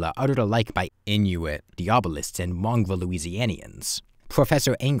formula uttered alike by Inuit, Diabolists, and mongrel Louisianians.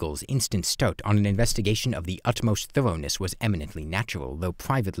 Professor Engel's instant start on an investigation of the utmost thoroughness was eminently natural, though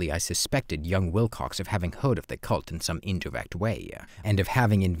privately I suspected young Wilcox of having heard of the cult in some indirect way, and of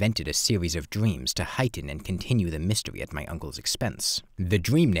having invented a series of dreams to heighten and continue the mystery at my uncle's expense. The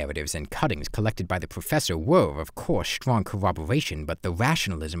dream narratives and cuttings collected by the professor were, of course, strong corroboration, but the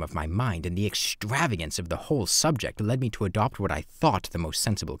rationalism of my mind and the extravagance of the whole subject led me to adopt what I thought the most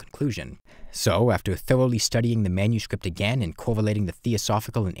sensible conclusion. So, after thoroughly studying the manuscript again and correlating the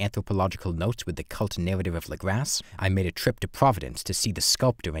theosophical and anthropological notes with the cult narrative of Legrasse, I made a trip to Providence to see the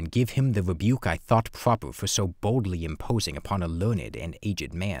sculptor and give him the rebuke I thought proper for so boldly imposing upon a learned and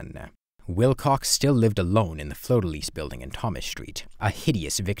aged man. Wilcox still lived alone in the Fleur-de-Lis building in Thomas Street, a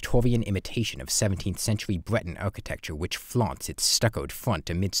hideous Victorian imitation of 17th century Breton architecture which flaunts its stuccoed front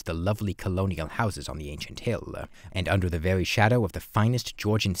amidst the lovely colonial houses on the ancient hill, and under the very shadow of the finest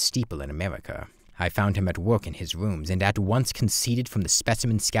Georgian steeple in America. I found him at work in his rooms, and at once conceded from the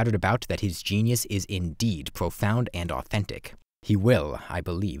specimens scattered about that his genius is indeed profound and authentic. He will, I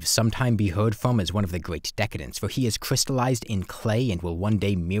believe, sometime be heard from as one of the great decadents, for he is crystallized in clay and will one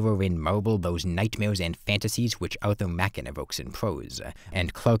day mirror in marble those nightmares and fantasies which Arthur Machen evokes in prose,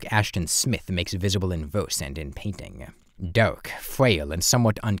 and Clark Ashton Smith makes visible in verse and in painting. Dark, frail, and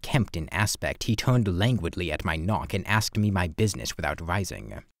somewhat unkempt in aspect, he turned languidly at my knock and asked me my business without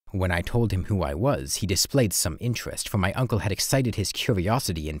rising. When I told him who I was, he displayed some interest, for my uncle had excited his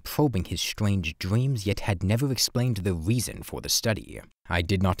curiosity in probing his strange dreams, yet had never explained the reason for the study. I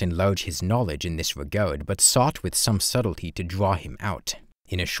did not enlarge his knowledge in this regard, but sought with some subtlety to draw him out.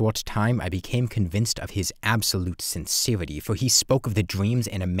 In a short time, I became convinced of his absolute sincerity, for he spoke of the dreams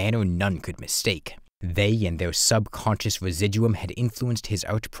in a manner none could mistake. They and their subconscious residuum had influenced his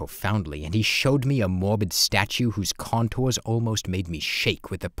art profoundly, and he showed me a morbid statue whose contours almost made me shake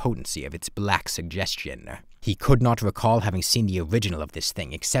with the potency of its black suggestion. He could not recall having seen the original of this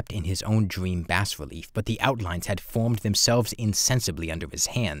thing except in his own dream bas-relief, but the outlines had formed themselves insensibly under his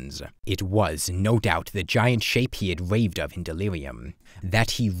hands. It was, no doubt, the giant shape he had raved of in delirium.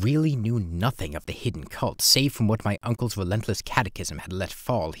 That he really knew nothing of the hidden cult, save from what my uncle's relentless catechism had let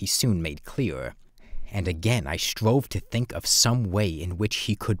fall, he soon made clear. And again I strove to think of some way in which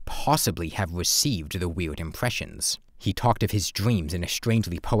he could possibly have received the weird impressions. He talked of his dreams in a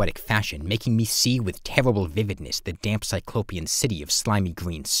strangely poetic fashion, making me see with terrible vividness the damp cyclopean city of slimy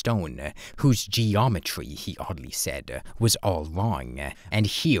green stone, whose geometry, he oddly said, was all wrong, and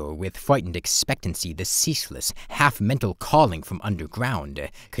hear with frightened expectancy the ceaseless, half-mental calling from underground.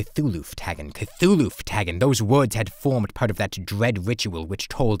 Cthulhu Fhtagn, those words had formed part of that dread ritual which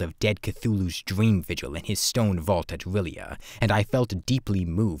told of dead Cthulhu's dream vigil in his stone vault at R'lyeh, and I felt deeply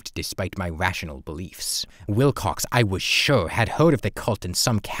moved despite my rational beliefs. Wilcox, I was sure, had heard of the cult in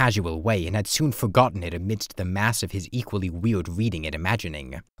some casual way and had soon forgotten it amidst the mass of his equally weird reading and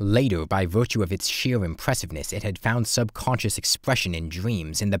imagining. Later, by virtue of its sheer impressiveness, it had found subconscious expression in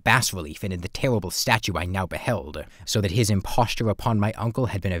dreams, in the bas-relief, and in the terrible statue I now beheld, so that his imposture upon my uncle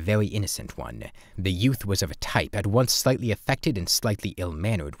had been a very innocent one. The youth was of a type, at once slightly affected and slightly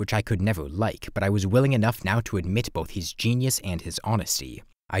ill-mannered, which I could never like, but I was willing enough now to admit both his genius and his honesty.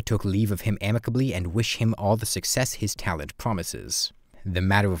 I took leave of him amicably and wish him all the success his talent promises. The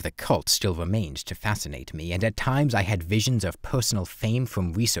matter of the cult still remained to fascinate me, and at times I had visions of personal fame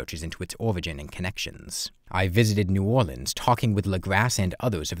from researches into its origin and connections. I visited New Orleans, talking with Legrasse and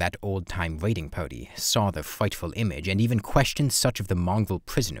others of that old-time raiding party, saw the frightful image, and even questioned such of the mongrel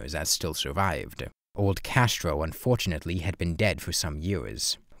prisoners as still survived. Old Castro, unfortunately, had been dead for some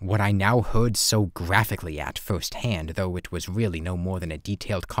years. What I now heard so graphically at first hand, though it was really no more than a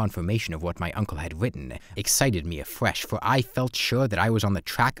detailed confirmation of what my uncle had written, excited me afresh, for I felt sure that I was on the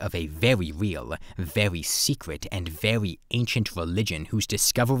track of a very real, very secret, and very ancient religion whose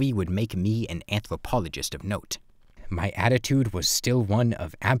discovery would make me an anthropologist of note. My attitude was still one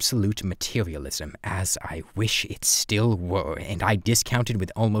of absolute materialism, as I wish it still were, and I discounted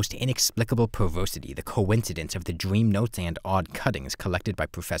with almost inexplicable perversity the coincidence of the dream notes and odd cuttings collected by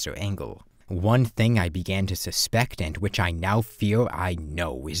Professor Angle. One thing I began to suspect, and which I now fear I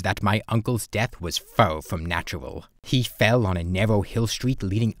know, is that my uncle's death was far from natural. He fell on a narrow hill street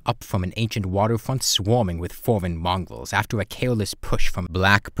leading up from an ancient waterfront swarming with foreign mongrels after a careless push from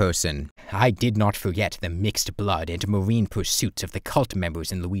black person. I did not forget the mixed blood and marine pursuits of the cult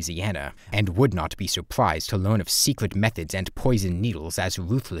members in Louisiana, and would not be surprised to learn of secret methods and poison needles as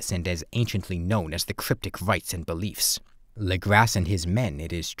ruthless and as anciently known as the cryptic rites and beliefs. Legrasse and his men,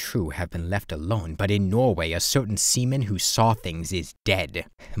 it is true, have been left alone, but in Norway a certain seaman who saw things is dead.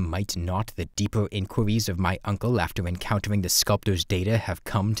 Might not the deeper inquiries of my uncle after encountering the sculptor's data have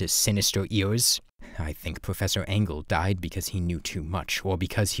come to sinister ears? I think Professor Angle died because he knew too much, or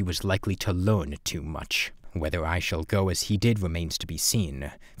because he was likely to learn too much. Whether I shall go as he did remains to be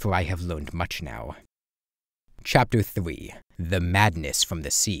seen, for I have learned much now. Chapter 3. The Madness from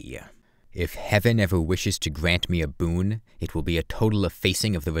the Sea. If heaven ever wishes to grant me a boon, it will be a total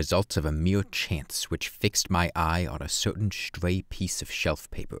effacing of the results of a mere chance which fixed my eye on a certain stray piece of shelf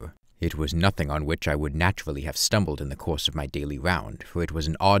paper. It was nothing on which I would naturally have stumbled in the course of my daily round, for it was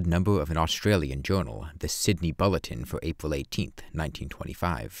an odd number of an Australian journal, the Sydney Bulletin for April 18th,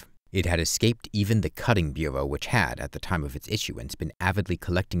 1925. It had escaped even the cutting bureau which had, at the time of its issuance, been avidly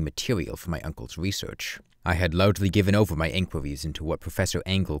collecting material for my uncle's research. I had largely given over my inquiries into what Professor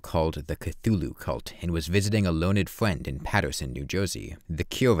Angle called the Cthulhu cult, and was visiting a learned friend in Paterson, New Jersey, the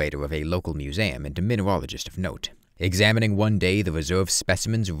curator of a local museum and a mineralogist of note. Examining one day the reserve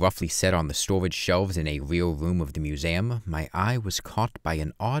specimens roughly set on the storage shelves in a rear room of the museum, my eye was caught by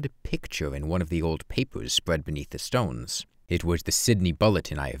an odd picture in one of the old papers spread beneath the stones. It was the Sydney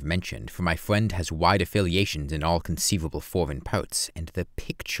Bulletin I have mentioned, for my friend has wide affiliations in all conceivable foreign parts, and the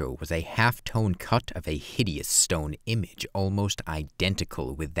picture was a half-tone cut of a hideous stone image almost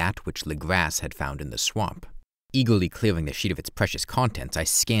identical with that which Legrasse had found in the swamp. Eagerly clearing the sheet of its precious contents, I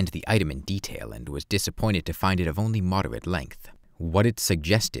scanned the item in detail and was disappointed to find it of only moderate length. What it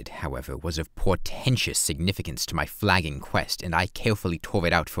suggested, however, was of portentous significance to my flagging quest, and I carefully tore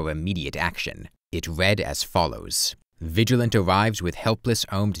it out for immediate action. It read as follows. Vigilant arrives with helpless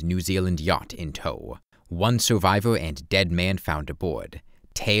armed New Zealand yacht in tow. One survivor and dead man found aboard.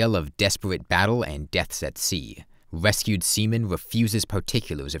 Tale of desperate battle and deaths at sea. Rescued seaman refuses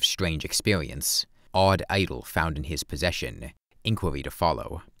particulars of strange experience. Odd idol found in his possession. Inquiry to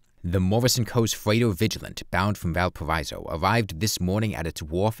follow. The Morrison Coast freighter Vigilant, bound from Valparaiso, arrived this morning at its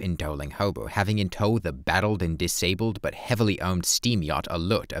wharf in Darling Harbour, having in tow the battled and disabled but heavily armed steam yacht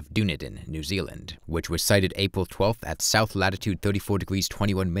Alert of Dunedin, New Zealand, which was sighted April 12th at south latitude 34 degrees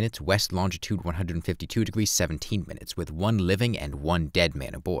 21 minutes, west longitude 152 degrees 17 minutes, with one living and one dead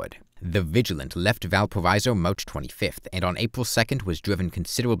man aboard. The Vigilant left Valparaiso March 25th, and on April 2nd was driven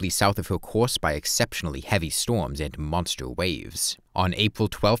considerably south of her course by exceptionally heavy storms and monster waves. On April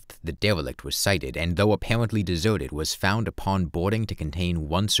 12th, the derelict was sighted, and though apparently deserted, was found upon boarding to contain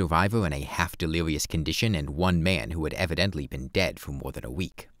one survivor in a half-delirious condition and one man who had evidently been dead for more than a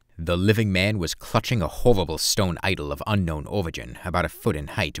week. The living man was clutching a horrible stone idol of unknown origin, about a foot in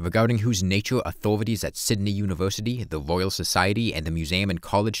height, regarding whose nature authorities at Sydney University, the Royal Society, and the museum in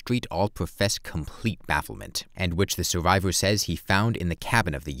College Street all profess complete bafflement, and which the survivor says he found in the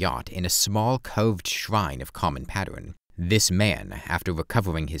cabin of the yacht in a small curved shrine of common pattern. This man, after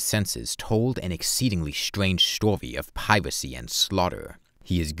recovering his senses, told an exceedingly strange story of piracy and slaughter.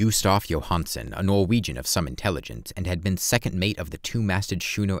 He is Gustav Johansen, a Norwegian of some intelligence, and had been second mate of the two-masted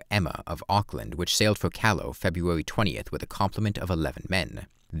schooner Emma of Auckland, which sailed for Callao February 20th with a complement of 11 men.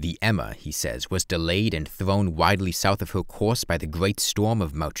 The Emma, he says, was delayed and thrown widely south of her course by the great storm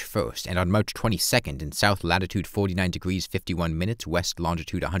of March 1st, and on March 22nd in south latitude 49 degrees 51 minutes, west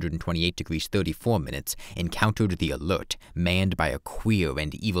longitude 128 degrees 34 minutes, encountered the Alert, manned by a queer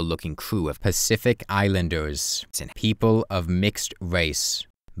and evil-looking crew of Pacific Islanders, people of mixed race.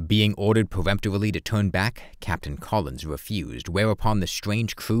 Being ordered peremptorily to turn back, Captain Collins refused, whereupon the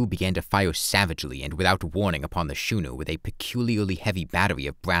strange crew began to fire savagely and without warning upon the schooner with a peculiarly heavy battery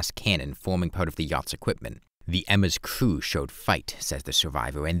of brass cannon forming part of the yacht's equipment. The Emma's crew showed fight, says the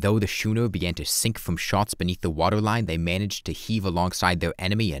survivor, and though the schooner began to sink from shots beneath the waterline, they managed to heave alongside their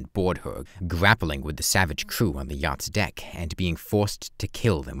enemy and board her, grappling with the savage crew on the yacht's deck, and being forced to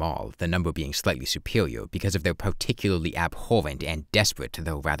kill them all, the number being slightly superior because of their particularly abhorrent and desperate,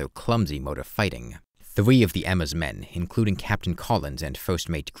 though rather clumsy mode of fighting. 3 of the Emma's men, including Captain Collins and First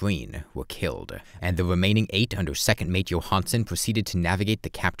Mate Green, were killed, and the remaining 8 under Second Mate Johansen proceeded to navigate the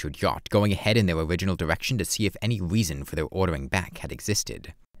captured yacht, going ahead in their original direction to see if any reason for their ordering back had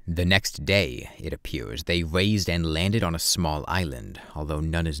existed. The next day, it appears, they raised and landed on a small island, although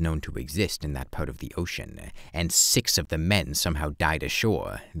none is known to exist in that part of the ocean, and 6 of the men somehow died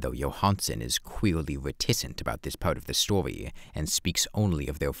ashore, though Johansen is queerly reticent about this part of the story, and speaks only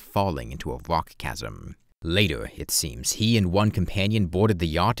of their falling into a rock chasm. Later, it seems, he and one companion boarded the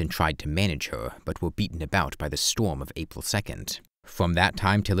yacht and tried to manage her, but were beaten about by the storm of April 2nd. From that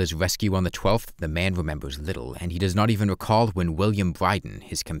time till his rescue on the 12th, the man remembers little, and he does not even recall when William Bryden,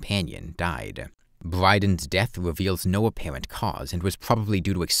 his companion, died. Bryden's death reveals no apparent cause and was probably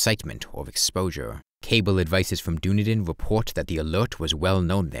due to excitement or exposure. Cable advices from Dunedin report that the Alert was well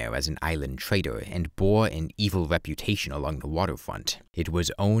known there as an island trader and bore an evil reputation along the waterfront. It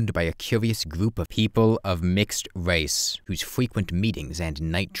was owned by a curious group of people of mixed race, whose frequent meetings and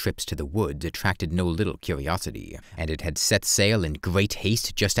night trips to the woods attracted no little curiosity, and it had set sail in great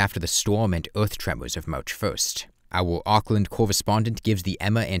haste just after the storm and earth tremors of March 1st. Our Auckland correspondent gives the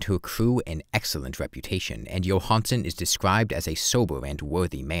Emma and her crew an excellent reputation, and Johansen is described as a sober and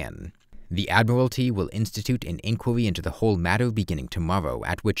worthy man. The Admiralty will institute an inquiry into the whole matter beginning tomorrow,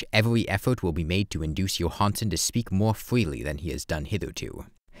 at which every effort will be made to induce Johansen to speak more freely than he has done hitherto.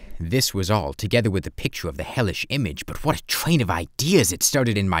 This was all, together with the picture of the hellish image, but what a train of ideas it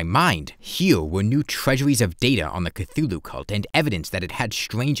started in my mind! Here were new treasuries of data on the Cthulhu cult and evidence that it had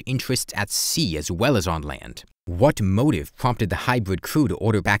strange interests at sea as well as on land. What motive prompted the hybrid crew to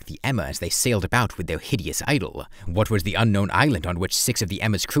order back the Emma as they sailed about with their hideous idol? What was the unknown island on which 6 of the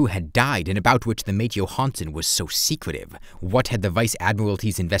Emma's crew had died and about which the mate Johansen was so secretive? What had the Vice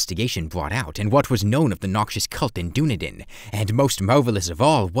Admiralty's investigation brought out, and what was known of the noxious cult in Dunedin? And most marvelous of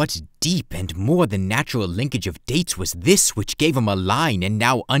all, what deep and more than natural linkage of dates was this which gave a malign and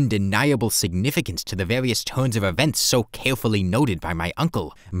now undeniable significance to the various turns of events so carefully noted by my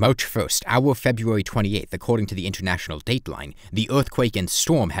uncle? March 1st, our February 28th, according to the international dateline, the earthquake and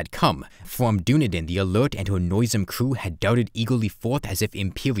storm had come. From Dunedin, the Alert and her noisome crew had darted eagerly forth as if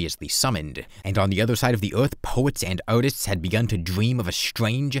imperiously summoned, and on the other side of the earth, poets and artists had begun to dream of a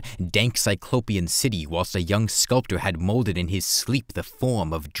strange, dank cyclopean city, whilst a young sculptor had molded in his sleep the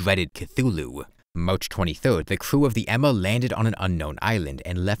form of dreaded Cthulhu. March 23rd, the crew of the Emma landed on an unknown island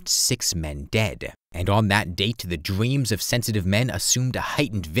and left 6 men dead. And on that date, the dreams of sensitive men assumed a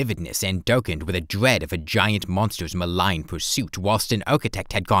heightened vividness and darkened with a dread of a giant monster's malign pursuit, whilst an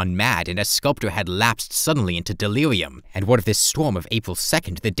architect had gone mad and a sculptor had lapsed suddenly into delirium. And what of this storm of April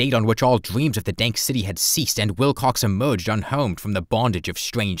 2nd, the date on which all dreams of the dank city had ceased and Wilcox emerged unharmed from the bondage of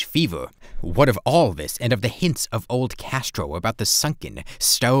strange fever? What of all this, and of the hints of old Castro about the sunken,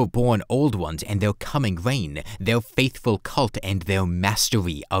 star-born old ones and their coming reign, their faithful cult and their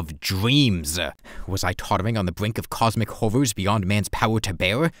mastery of dreams? Was I tottering on the brink of cosmic horrors beyond man's power to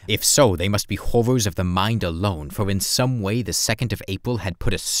bear? If so, they must be horrors of the mind alone, for in some way the 2nd of April had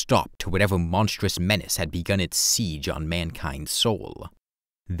put a stop to whatever monstrous menace had begun its siege on mankind's soul.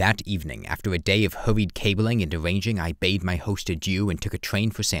 That evening, after a day of hurried cabling and arranging, I bade my host adieu and took a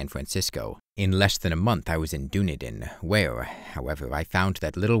train for San Francisco. In less than a month I was in Dunedin, where, however, I found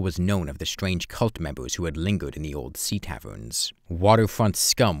that little was known of the strange cult members who had lingered in the old sea taverns. Waterfront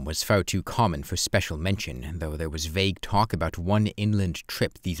scum was far too common for special mention, though there was vague talk about one inland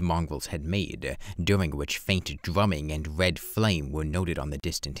trip these mongrels had made, during which faint drumming and red flame were noted on the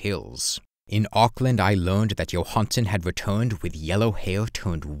distant hills. In Auckland, I learned that Johansson had returned with yellow hair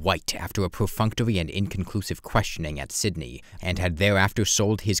turned white after a perfunctory and inconclusive questioning at Sydney, and had thereafter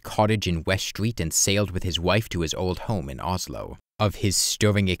sold his cottage in West Street and sailed with his wife to his old home in Oslo. Of his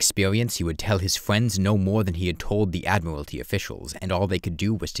stirring experience, he would tell his friends no more than he had told the Admiralty officials, and all they could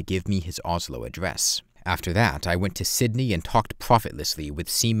do was to give me his Oslo address. After that, I went to Sydney and talked profitlessly with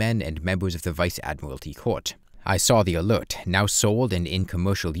seamen and members of the Vice Admiralty Court. I saw the Alert, now sold and in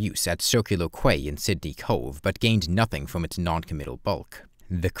commercial use at Circular Quay in Sydney Cove, but gained nothing from its non-committal bulk.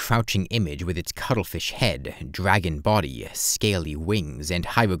 The crouching image with its cuttlefish head, dragon body, scaly wings, and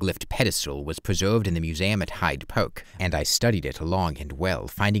hieroglyphed pedestal was preserved in the museum at Hyde Park, and I studied it long and well,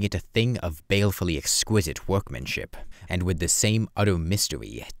 finding it a thing of balefully exquisite workmanship, and with the same utter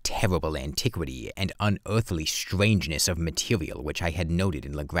mystery, terrible antiquity, and unearthly strangeness of material which I had noted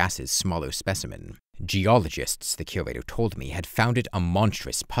in Legrasse's smaller specimen. Geologists, the curator told me, had found it a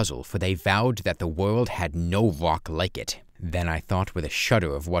monstrous puzzle, for they vowed that the world had no rock like it. Then I thought with a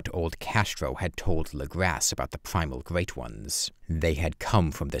shudder of what old Castro had told Legrasse about the primal great ones. They had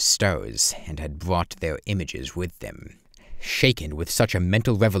come from the stars, and had brought their images with them. Shaken with such a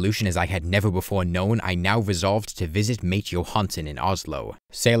mental revolution as I had never before known, I now resolved to visit mate Johansson in Oslo.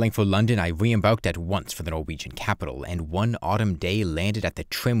 Sailing for London, I re-embarked at once for the Norwegian capital, and one autumn day landed at the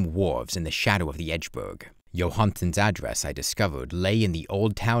trim wharves in the shadow of the Edgeburg. Johansson's address, I discovered, lay in the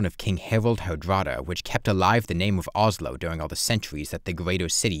old town of King Harald Hardrada, which kept alive the name of Oslo during all the centuries that the greater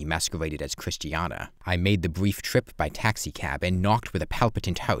city masqueraded as Christiana. I made the brief trip by taxicab and knocked with a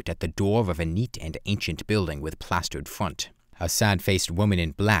palpitant heart at the door of a neat and ancient building with plastered front. A sad-faced woman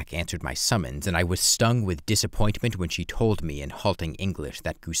in black answered my summons, and I was stung with disappointment when she told me in halting English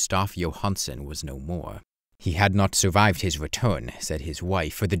that Gustaf Johansson was no more. He had not survived his return, said his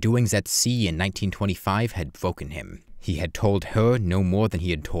wife, for the doings at sea in 1925 had broken him. He had told her no more than he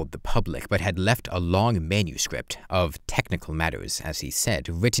had told the public, but had left a long manuscript of technical matters, as he said,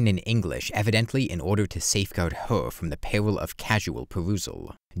 written in English, evidently in order to safeguard her from the peril of casual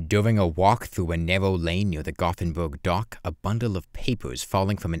perusal. During a walk through a narrow lane near the Gothenburg dock, a bundle of papers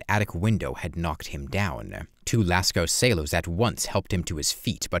falling from an attic window had knocked him down. 2 Lascar sailors at once helped him to his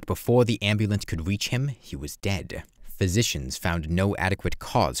feet, but before the ambulance could reach him, he was dead. Physicians found no adequate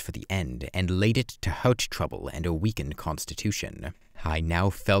cause for the end, and laid it to heart trouble and a weakened constitution. I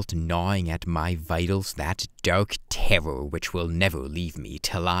now felt gnawing at my vitals that dark terror which will never leave me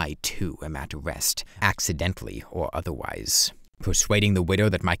till I, too, am at rest, accidentally or otherwise. Persuading the widow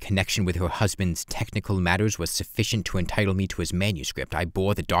that my connection with her husband's technical matters was sufficient to entitle me to his manuscript, I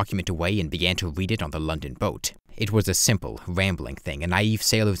bore the document away and began to read it on the London boat. It was a simple, rambling thing, a naive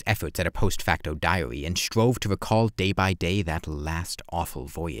sailor's efforts at a post-facto diary, and strove to recall day by day that last awful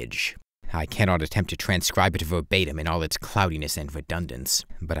voyage. I cannot attempt to transcribe it verbatim in all its cloudiness and redundance,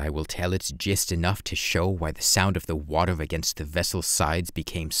 but I will tell its gist enough to show why the sound of the water against the vessel's sides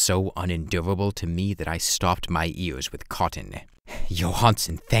became so unendurable to me that I stopped my ears with cotton.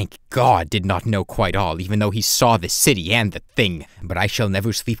 Johansson, thank God, did not know quite all, even though he saw the city and the thing. But I shall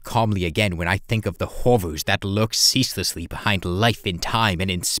never sleep calmly again when I think of the horrors that lurk ceaselessly behind life in time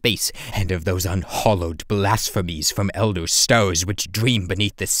and in space, and of those unhallowed blasphemies from elder stars which dream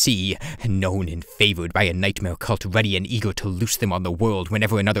beneath the sea, known and favored by a nightmare cult ready and eager to loose them on the world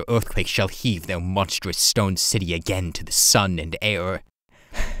whenever another earthquake shall heave their monstrous stone city again to the sun and air.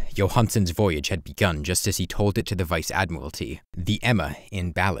 Johansson's voyage had begun just as he told it to the Vice Admiralty. The Emma,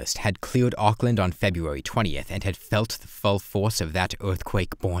 in ballast, had cleared Auckland on February 20th and had felt the full force of that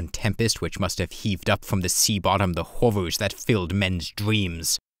earthquake-born tempest which must have heaved up from the sea bottom the horrors that filled men's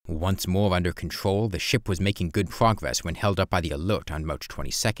dreams. Once more under control, the ship was making good progress when held up by the Alert on March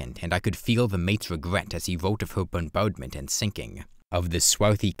 22nd, and I could feel the mate's regret as he wrote of her bombardment and sinking. Of the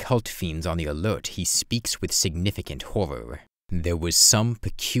swarthy cult fiends on the Alert, he speaks with significant horror. There was some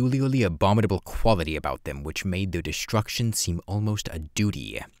peculiarly abominable quality about them which made their destruction seem almost a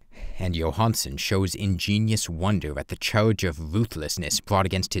duty. And Johansson shows ingenious wonder at the charge of ruthlessness brought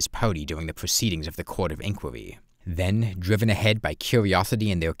against his party during the proceedings of the Court of Inquiry. Then, driven ahead by curiosity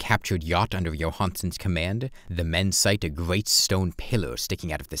in their captured yacht under Johansen's command, the men sight a great stone pillar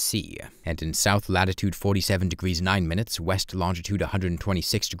sticking out of the sea, and in south latitude 47 degrees 9 minutes, west longitude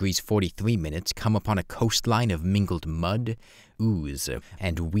 126 degrees 43 minutes, come upon a coastline of mingled mud, ooze,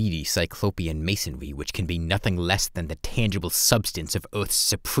 and weedy cyclopean masonry which can be nothing less than the tangible substance of Earth's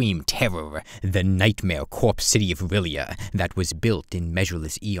supreme terror, the nightmare corpse city of R'lyeh that was built in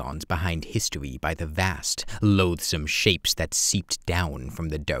measureless eons behind history by the vast, loathsome shapes that seeped down from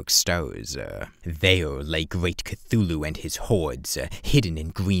the dark stars. There lay great Cthulhu and his hordes, hidden in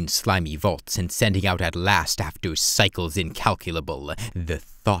green slimy vaults and sending out at last after cycles incalculable, the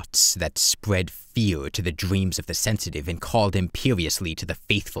thoughts that spread fear to the dreams of the sensitive and called imperiously to the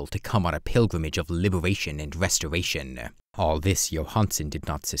faithful to come on a pilgrimage of liberation and restoration. All this Johansen did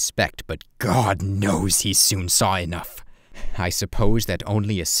not suspect, but God knows he soon saw enough. I suppose that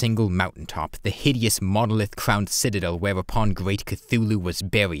only a single mountaintop, the hideous monolith-crowned citadel whereupon great Cthulhu was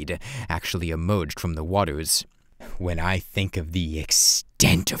buried, actually emerged from the waters. When I think of the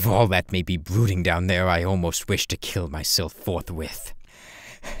extent of all that may be brooding down there, I almost wish to kill myself forthwith.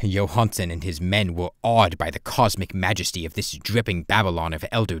 Johansen and his men were awed by the cosmic majesty of this dripping Babylon of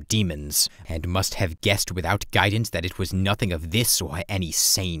elder demons, and must have guessed without guidance that it was nothing of this or any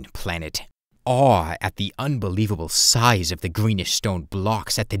sane planet. Awe at the unbelievable size of the greenish stone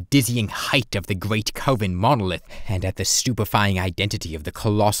blocks, at the dizzying height of the great carven monolith, and at the stupefying identity of the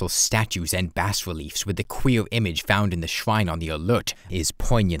colossal statues and bas-reliefs with the queer image found in the shrine on the alert, is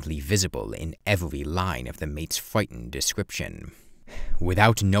poignantly visible in every line of the mate's frightened description.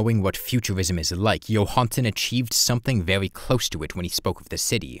 Without knowing what futurism is like, Johansen achieved something very close to it when he spoke of the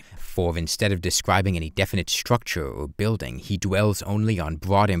city, for instead of describing any definite structure or building, he dwells only on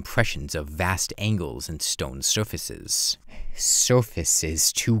broad impressions of vast angles and stone surfaces.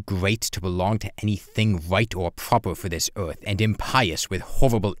 Surfaces too great to belong to anything right or proper for this earth, and impious with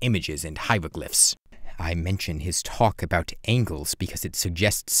horrible images and hieroglyphs. I mention his talk about angles because it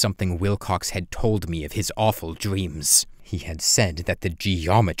suggests something Wilcox had told me of his awful dreams. He had said that the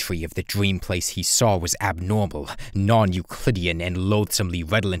geometry of the dream place he saw was abnormal, non-Euclidean, and loathsomely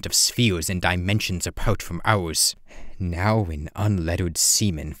redolent of spheres and dimensions apart from ours. Now an unlettered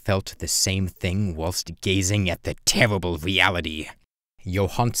seaman felt the same thing whilst gazing at the terrible reality.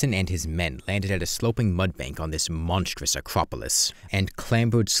 Johansen and his men landed at a sloping mudbank on this monstrous acropolis, and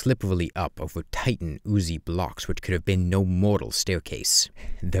clambered slipperily up over titan, oozy blocks which could have been no mortal staircase.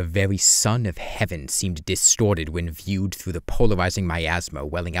 The very sun of heaven seemed distorted when viewed through the polarizing miasma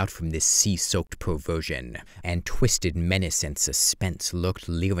welling out from this sea-soaked perversion, and twisted menace and suspense lurked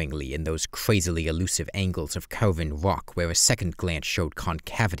leeringly in those crazily elusive angles of carven rock where a second glance showed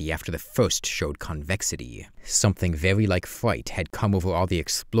concavity after the first showed convexity. Something very like fright had come over all the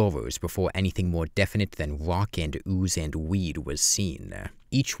explorers before anything more definite than rock and ooze and weed was seen.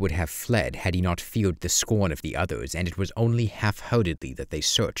 Each would have fled had he not feared the scorn of the others, and it was only half-heartedly that they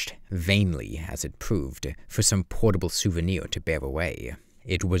searched, vainly as it proved, for some portable souvenir to bear away.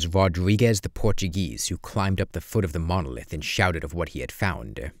 It was Rodriguez the Portuguese who climbed up the foot of the monolith and shouted of what he had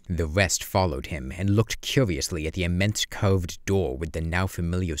found. The rest followed him and looked curiously at the immense carved door with the now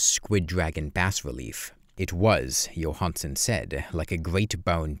familiar squid dragon bas-relief. It was, Johansen said, like a great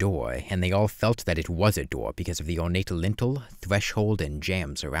barn door, and they all felt that it was a door because of the ornate lintel, threshold, and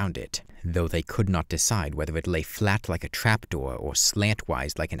jambs around it, though they could not decide whether it lay flat like a trapdoor or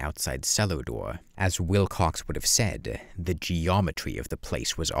slantwise like an outside cellar door. As Wilcox would have said, the geometry of the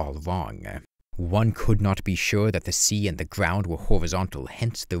place was all wrong. One could not be sure that the sea and the ground were horizontal,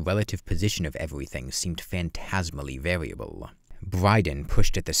 hence the relative position of everything seemed phantasmally variable. Bryden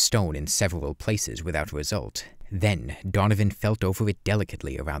pushed at the stone in several places without result. Then Donovan felt over it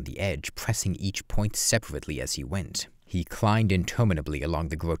delicately around the edge, pressing each point separately as he went. He climbed interminably along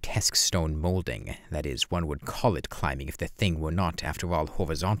the grotesque stone molding, that is, one would call it climbing if the thing were not, after all,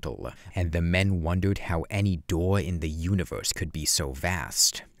 horizontal, and the men wondered how any door in the universe could be so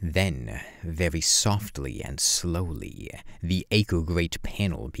vast. Then, very softly and slowly, the acre-great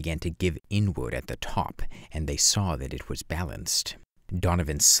panel began to give inward at the top, and they saw that it was balanced.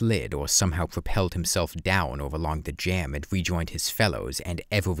 Donovan slid or somehow propelled himself down or along the jamb and rejoined his fellows, and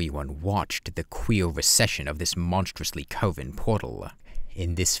everyone watched the queer recession of this monstrously carven portal.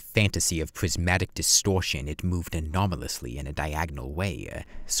 In this fantasy of prismatic distortion, it moved anomalously in a diagonal way,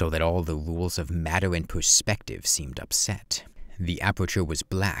 so that all the rules of matter and perspective seemed upset. The aperture was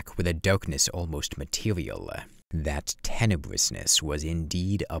black, with a darkness almost material. That tenebrousness was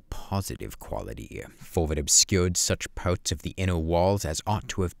indeed a positive quality, for it obscured such parts of the inner walls as ought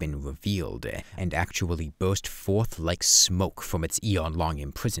to have been revealed, and actually burst forth like smoke from its eon-long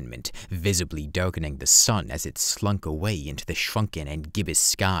imprisonment, visibly darkening the sun as it slunk away into the shrunken and gibbous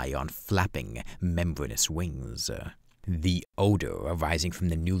sky on flapping, membranous wings. The odor arising from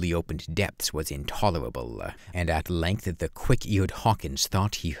the newly opened depths was intolerable, and at length the quick-eared Hawkins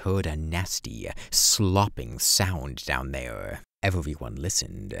thought he heard a nasty, slopping sound down there. Everyone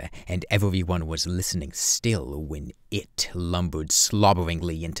listened, and everyone was listening still when it lumbered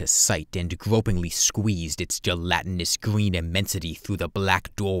slobberingly into sight and gropingly squeezed its gelatinous green immensity through the black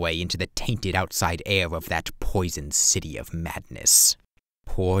doorway into the tainted outside air of that poisoned city of madness.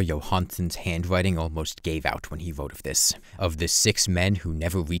 Poor Johansson's handwriting almost gave out when he wrote of this. Of the 6 men who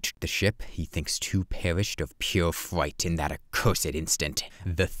never reached the ship, he thinks 2 perished of pure fright in that accursed instant.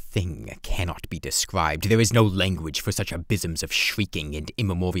 The thing cannot be described. There is no language for such abysms of shrieking and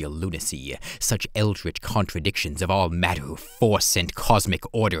immemorial lunacy, such eldritch contradictions of all matter, force, and cosmic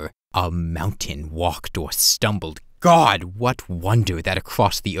order. A mountain walked or stumbled. God, what wonder that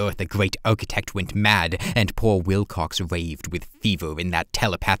across the earth a great architect went mad, and poor Wilcox raved with fever in that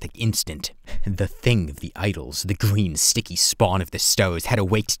telepathic instant. The thing of the idols, the green, sticky spawn of the stars, had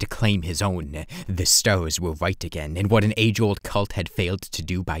awaked to claim his own. The stars were right again, and what an age-old cult had failed to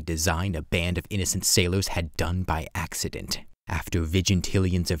do by design, a band of innocent sailors had done by accident. After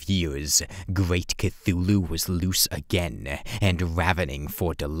vigintillions of years, great Cthulhu was loose again, and ravening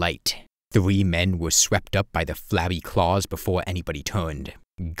for delight. 3 men were swept up by the flabby claws before anybody turned.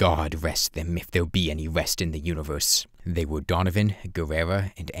 God rest them, if there be any rest in the universe. They were Donovan,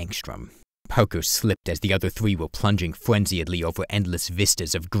 Guerrera, and Angstrom. Parker slipped as the other 3 were plunging frenziedly over endless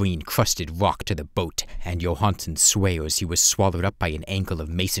vistas of green-crusted rock to the boat, and Johansson swears he was swallowed up by an angle of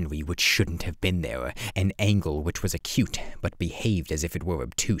masonry which shouldn't have been there, an angle which was acute, but behaved as if it were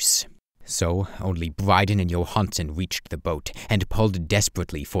obtuse. So, only Bryden and Johansson reached the boat, and pulled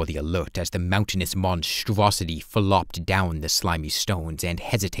desperately for the Alert as the mountainous monstrosity flopped down the slimy stones and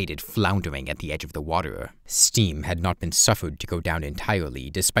hesitated floundering at the edge of the water. Steam had not been suffered to go down entirely,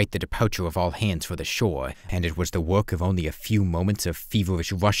 despite the departure of all hands for the shore, and it was the work of only a few moments of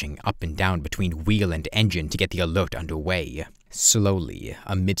feverish rushing up and down between wheel and engine to get the Alert under way. Slowly,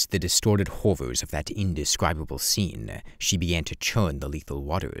 amidst the distorted horrors of that indescribable scene, she began to churn the lethal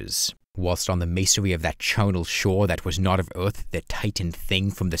waters. Whilst on the masonry of that charnel shore that was not of earth, the titan thing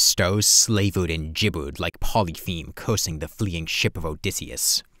from the stars slavered and gibbered like Polypheme cursing the fleeing ship of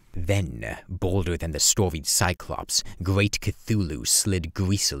Odysseus. Then, bolder than the storied Cyclops, great Cthulhu slid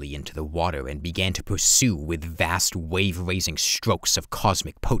greasily into the water and began to pursue with vast wave-raising strokes of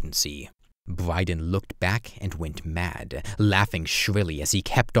cosmic potency. Bryden looked back and went mad, laughing shrilly as he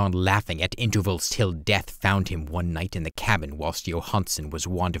kept on laughing at intervals till death found him one night in the cabin whilst Johansson was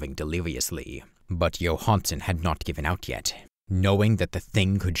wandering deliriously. But Johansson had not given out yet. Knowing that the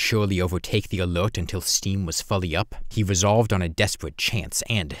thing could surely overtake the Alert until steam was fully up, he resolved on a desperate chance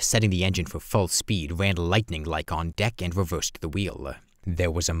and, setting the engine for full speed, ran lightning-like on deck and reversed the wheel.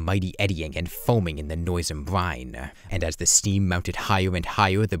 There was a mighty eddying and foaming in the noisome brine, and as the steam mounted higher and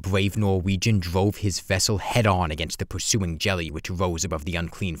higher, the brave Norwegian drove his vessel head-on against the pursuing jelly which rose above the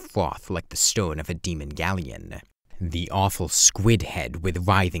unclean froth like the stern of a demon galleon. The awful squid head with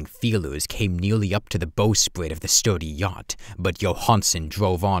writhing feelers came nearly up to the bowsprit of the sturdy yacht, but Johansson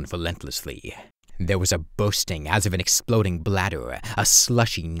drove on relentlessly. There was a bursting as of an exploding bladder, a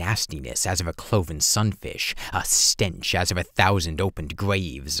slushy nastiness as of a cloven sunfish, a stench as of 1,000 opened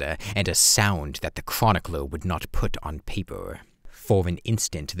graves, and a sound that the chronicler would not put on paper. For an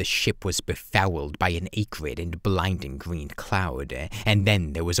instant the ship was befouled by an acrid and blinding green cloud, and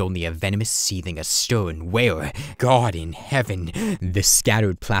then there was only a venomous seething astern where, God in heaven, the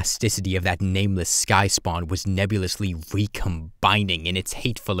scattered plasticity of that nameless sky spawn was nebulously recombining in its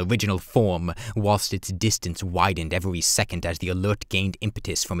hateful original form, whilst its distance widened every second as the Alert gained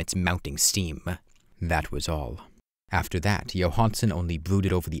impetus from its mounting steam. That was all. After that, Johansson only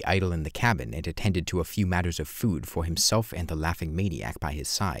brooded over the idol in the cabin and attended to a few matters of food for himself and the laughing maniac by his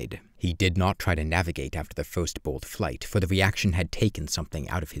side. He did not try to navigate after the first bold flight, for the reaction had taken something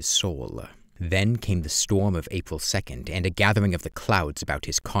out of his soul. Then came the storm of April 2nd and a gathering of the clouds about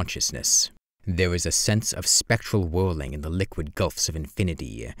his consciousness. There is a sense of spectral whirling in the liquid gulfs of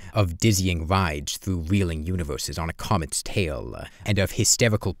infinity, of dizzying rides through reeling universes on a comet's tail, and of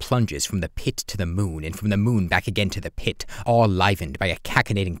hysterical plunges from the pit to the moon and from the moon back again to the pit, all livened by a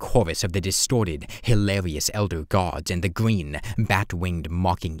cachinnating chorus of the distorted, hilarious elder gods and the green, bat-winged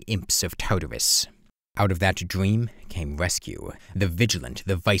mocking imps of Tartarus. Out of that dream came rescue, the Vigilant,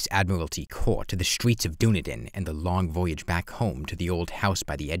 the Vice Admiralty Court, the streets of Dunedin, and the long voyage back home to the old house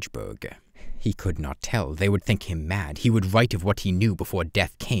by the Edgeburg. He could not tell. They would think him mad. He would write of what he knew before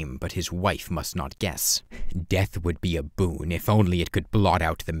death came, but his wife must not guess. Death would be a boon, if only it could blot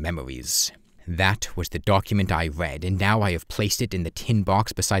out the memories. That was the document I read, and now I have placed it in the tin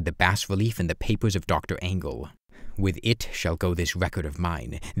box beside the bas-relief and the papers of Dr. Angle. With it shall go this record of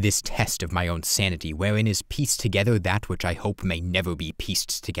mine, this test of my own sanity, wherein is pieced together that which I hope may never be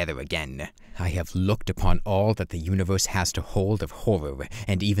pieced together again. I have looked upon all that the universe has to hold of horror,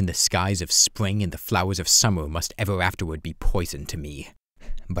 and even the skies of spring and the flowers of summer must ever afterward be poison to me.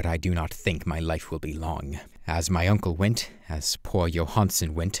 But I do not think my life will be long. As my uncle went, as poor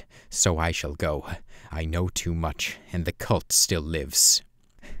Johansen went, so I shall go. I know too much, and the cult still lives.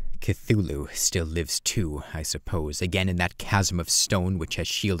 Cthulhu still lives too, I suppose, again in that chasm of stone which has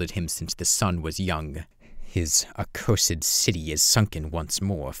shielded him since the sun was young. His accursed city is sunken once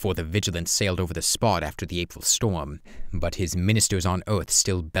more, for the Vigilant sailed over the spot after the April storm. But his ministers on earth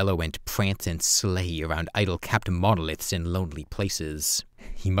still bellow and prance and slay around idol-capped monoliths in lonely places.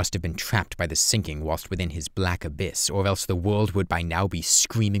 He must have been trapped by the sinking whilst within his black abyss, or else the world would by now be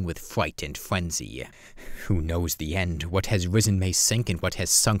screaming with fright and frenzy. Who knows the end? What has risen may sink, and what has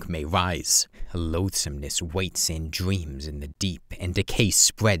sunk may rise. Loathsomeness waits and dreams in the deep, and decay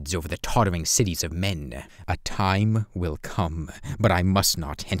spreads over the tottering cities of men. A time will come, but I must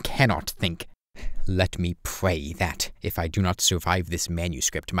not and cannot think. Let me pray that, if I do not survive this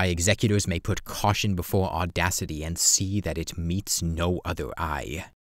manuscript, my executors may put caution before audacity and see that it meets no other eye.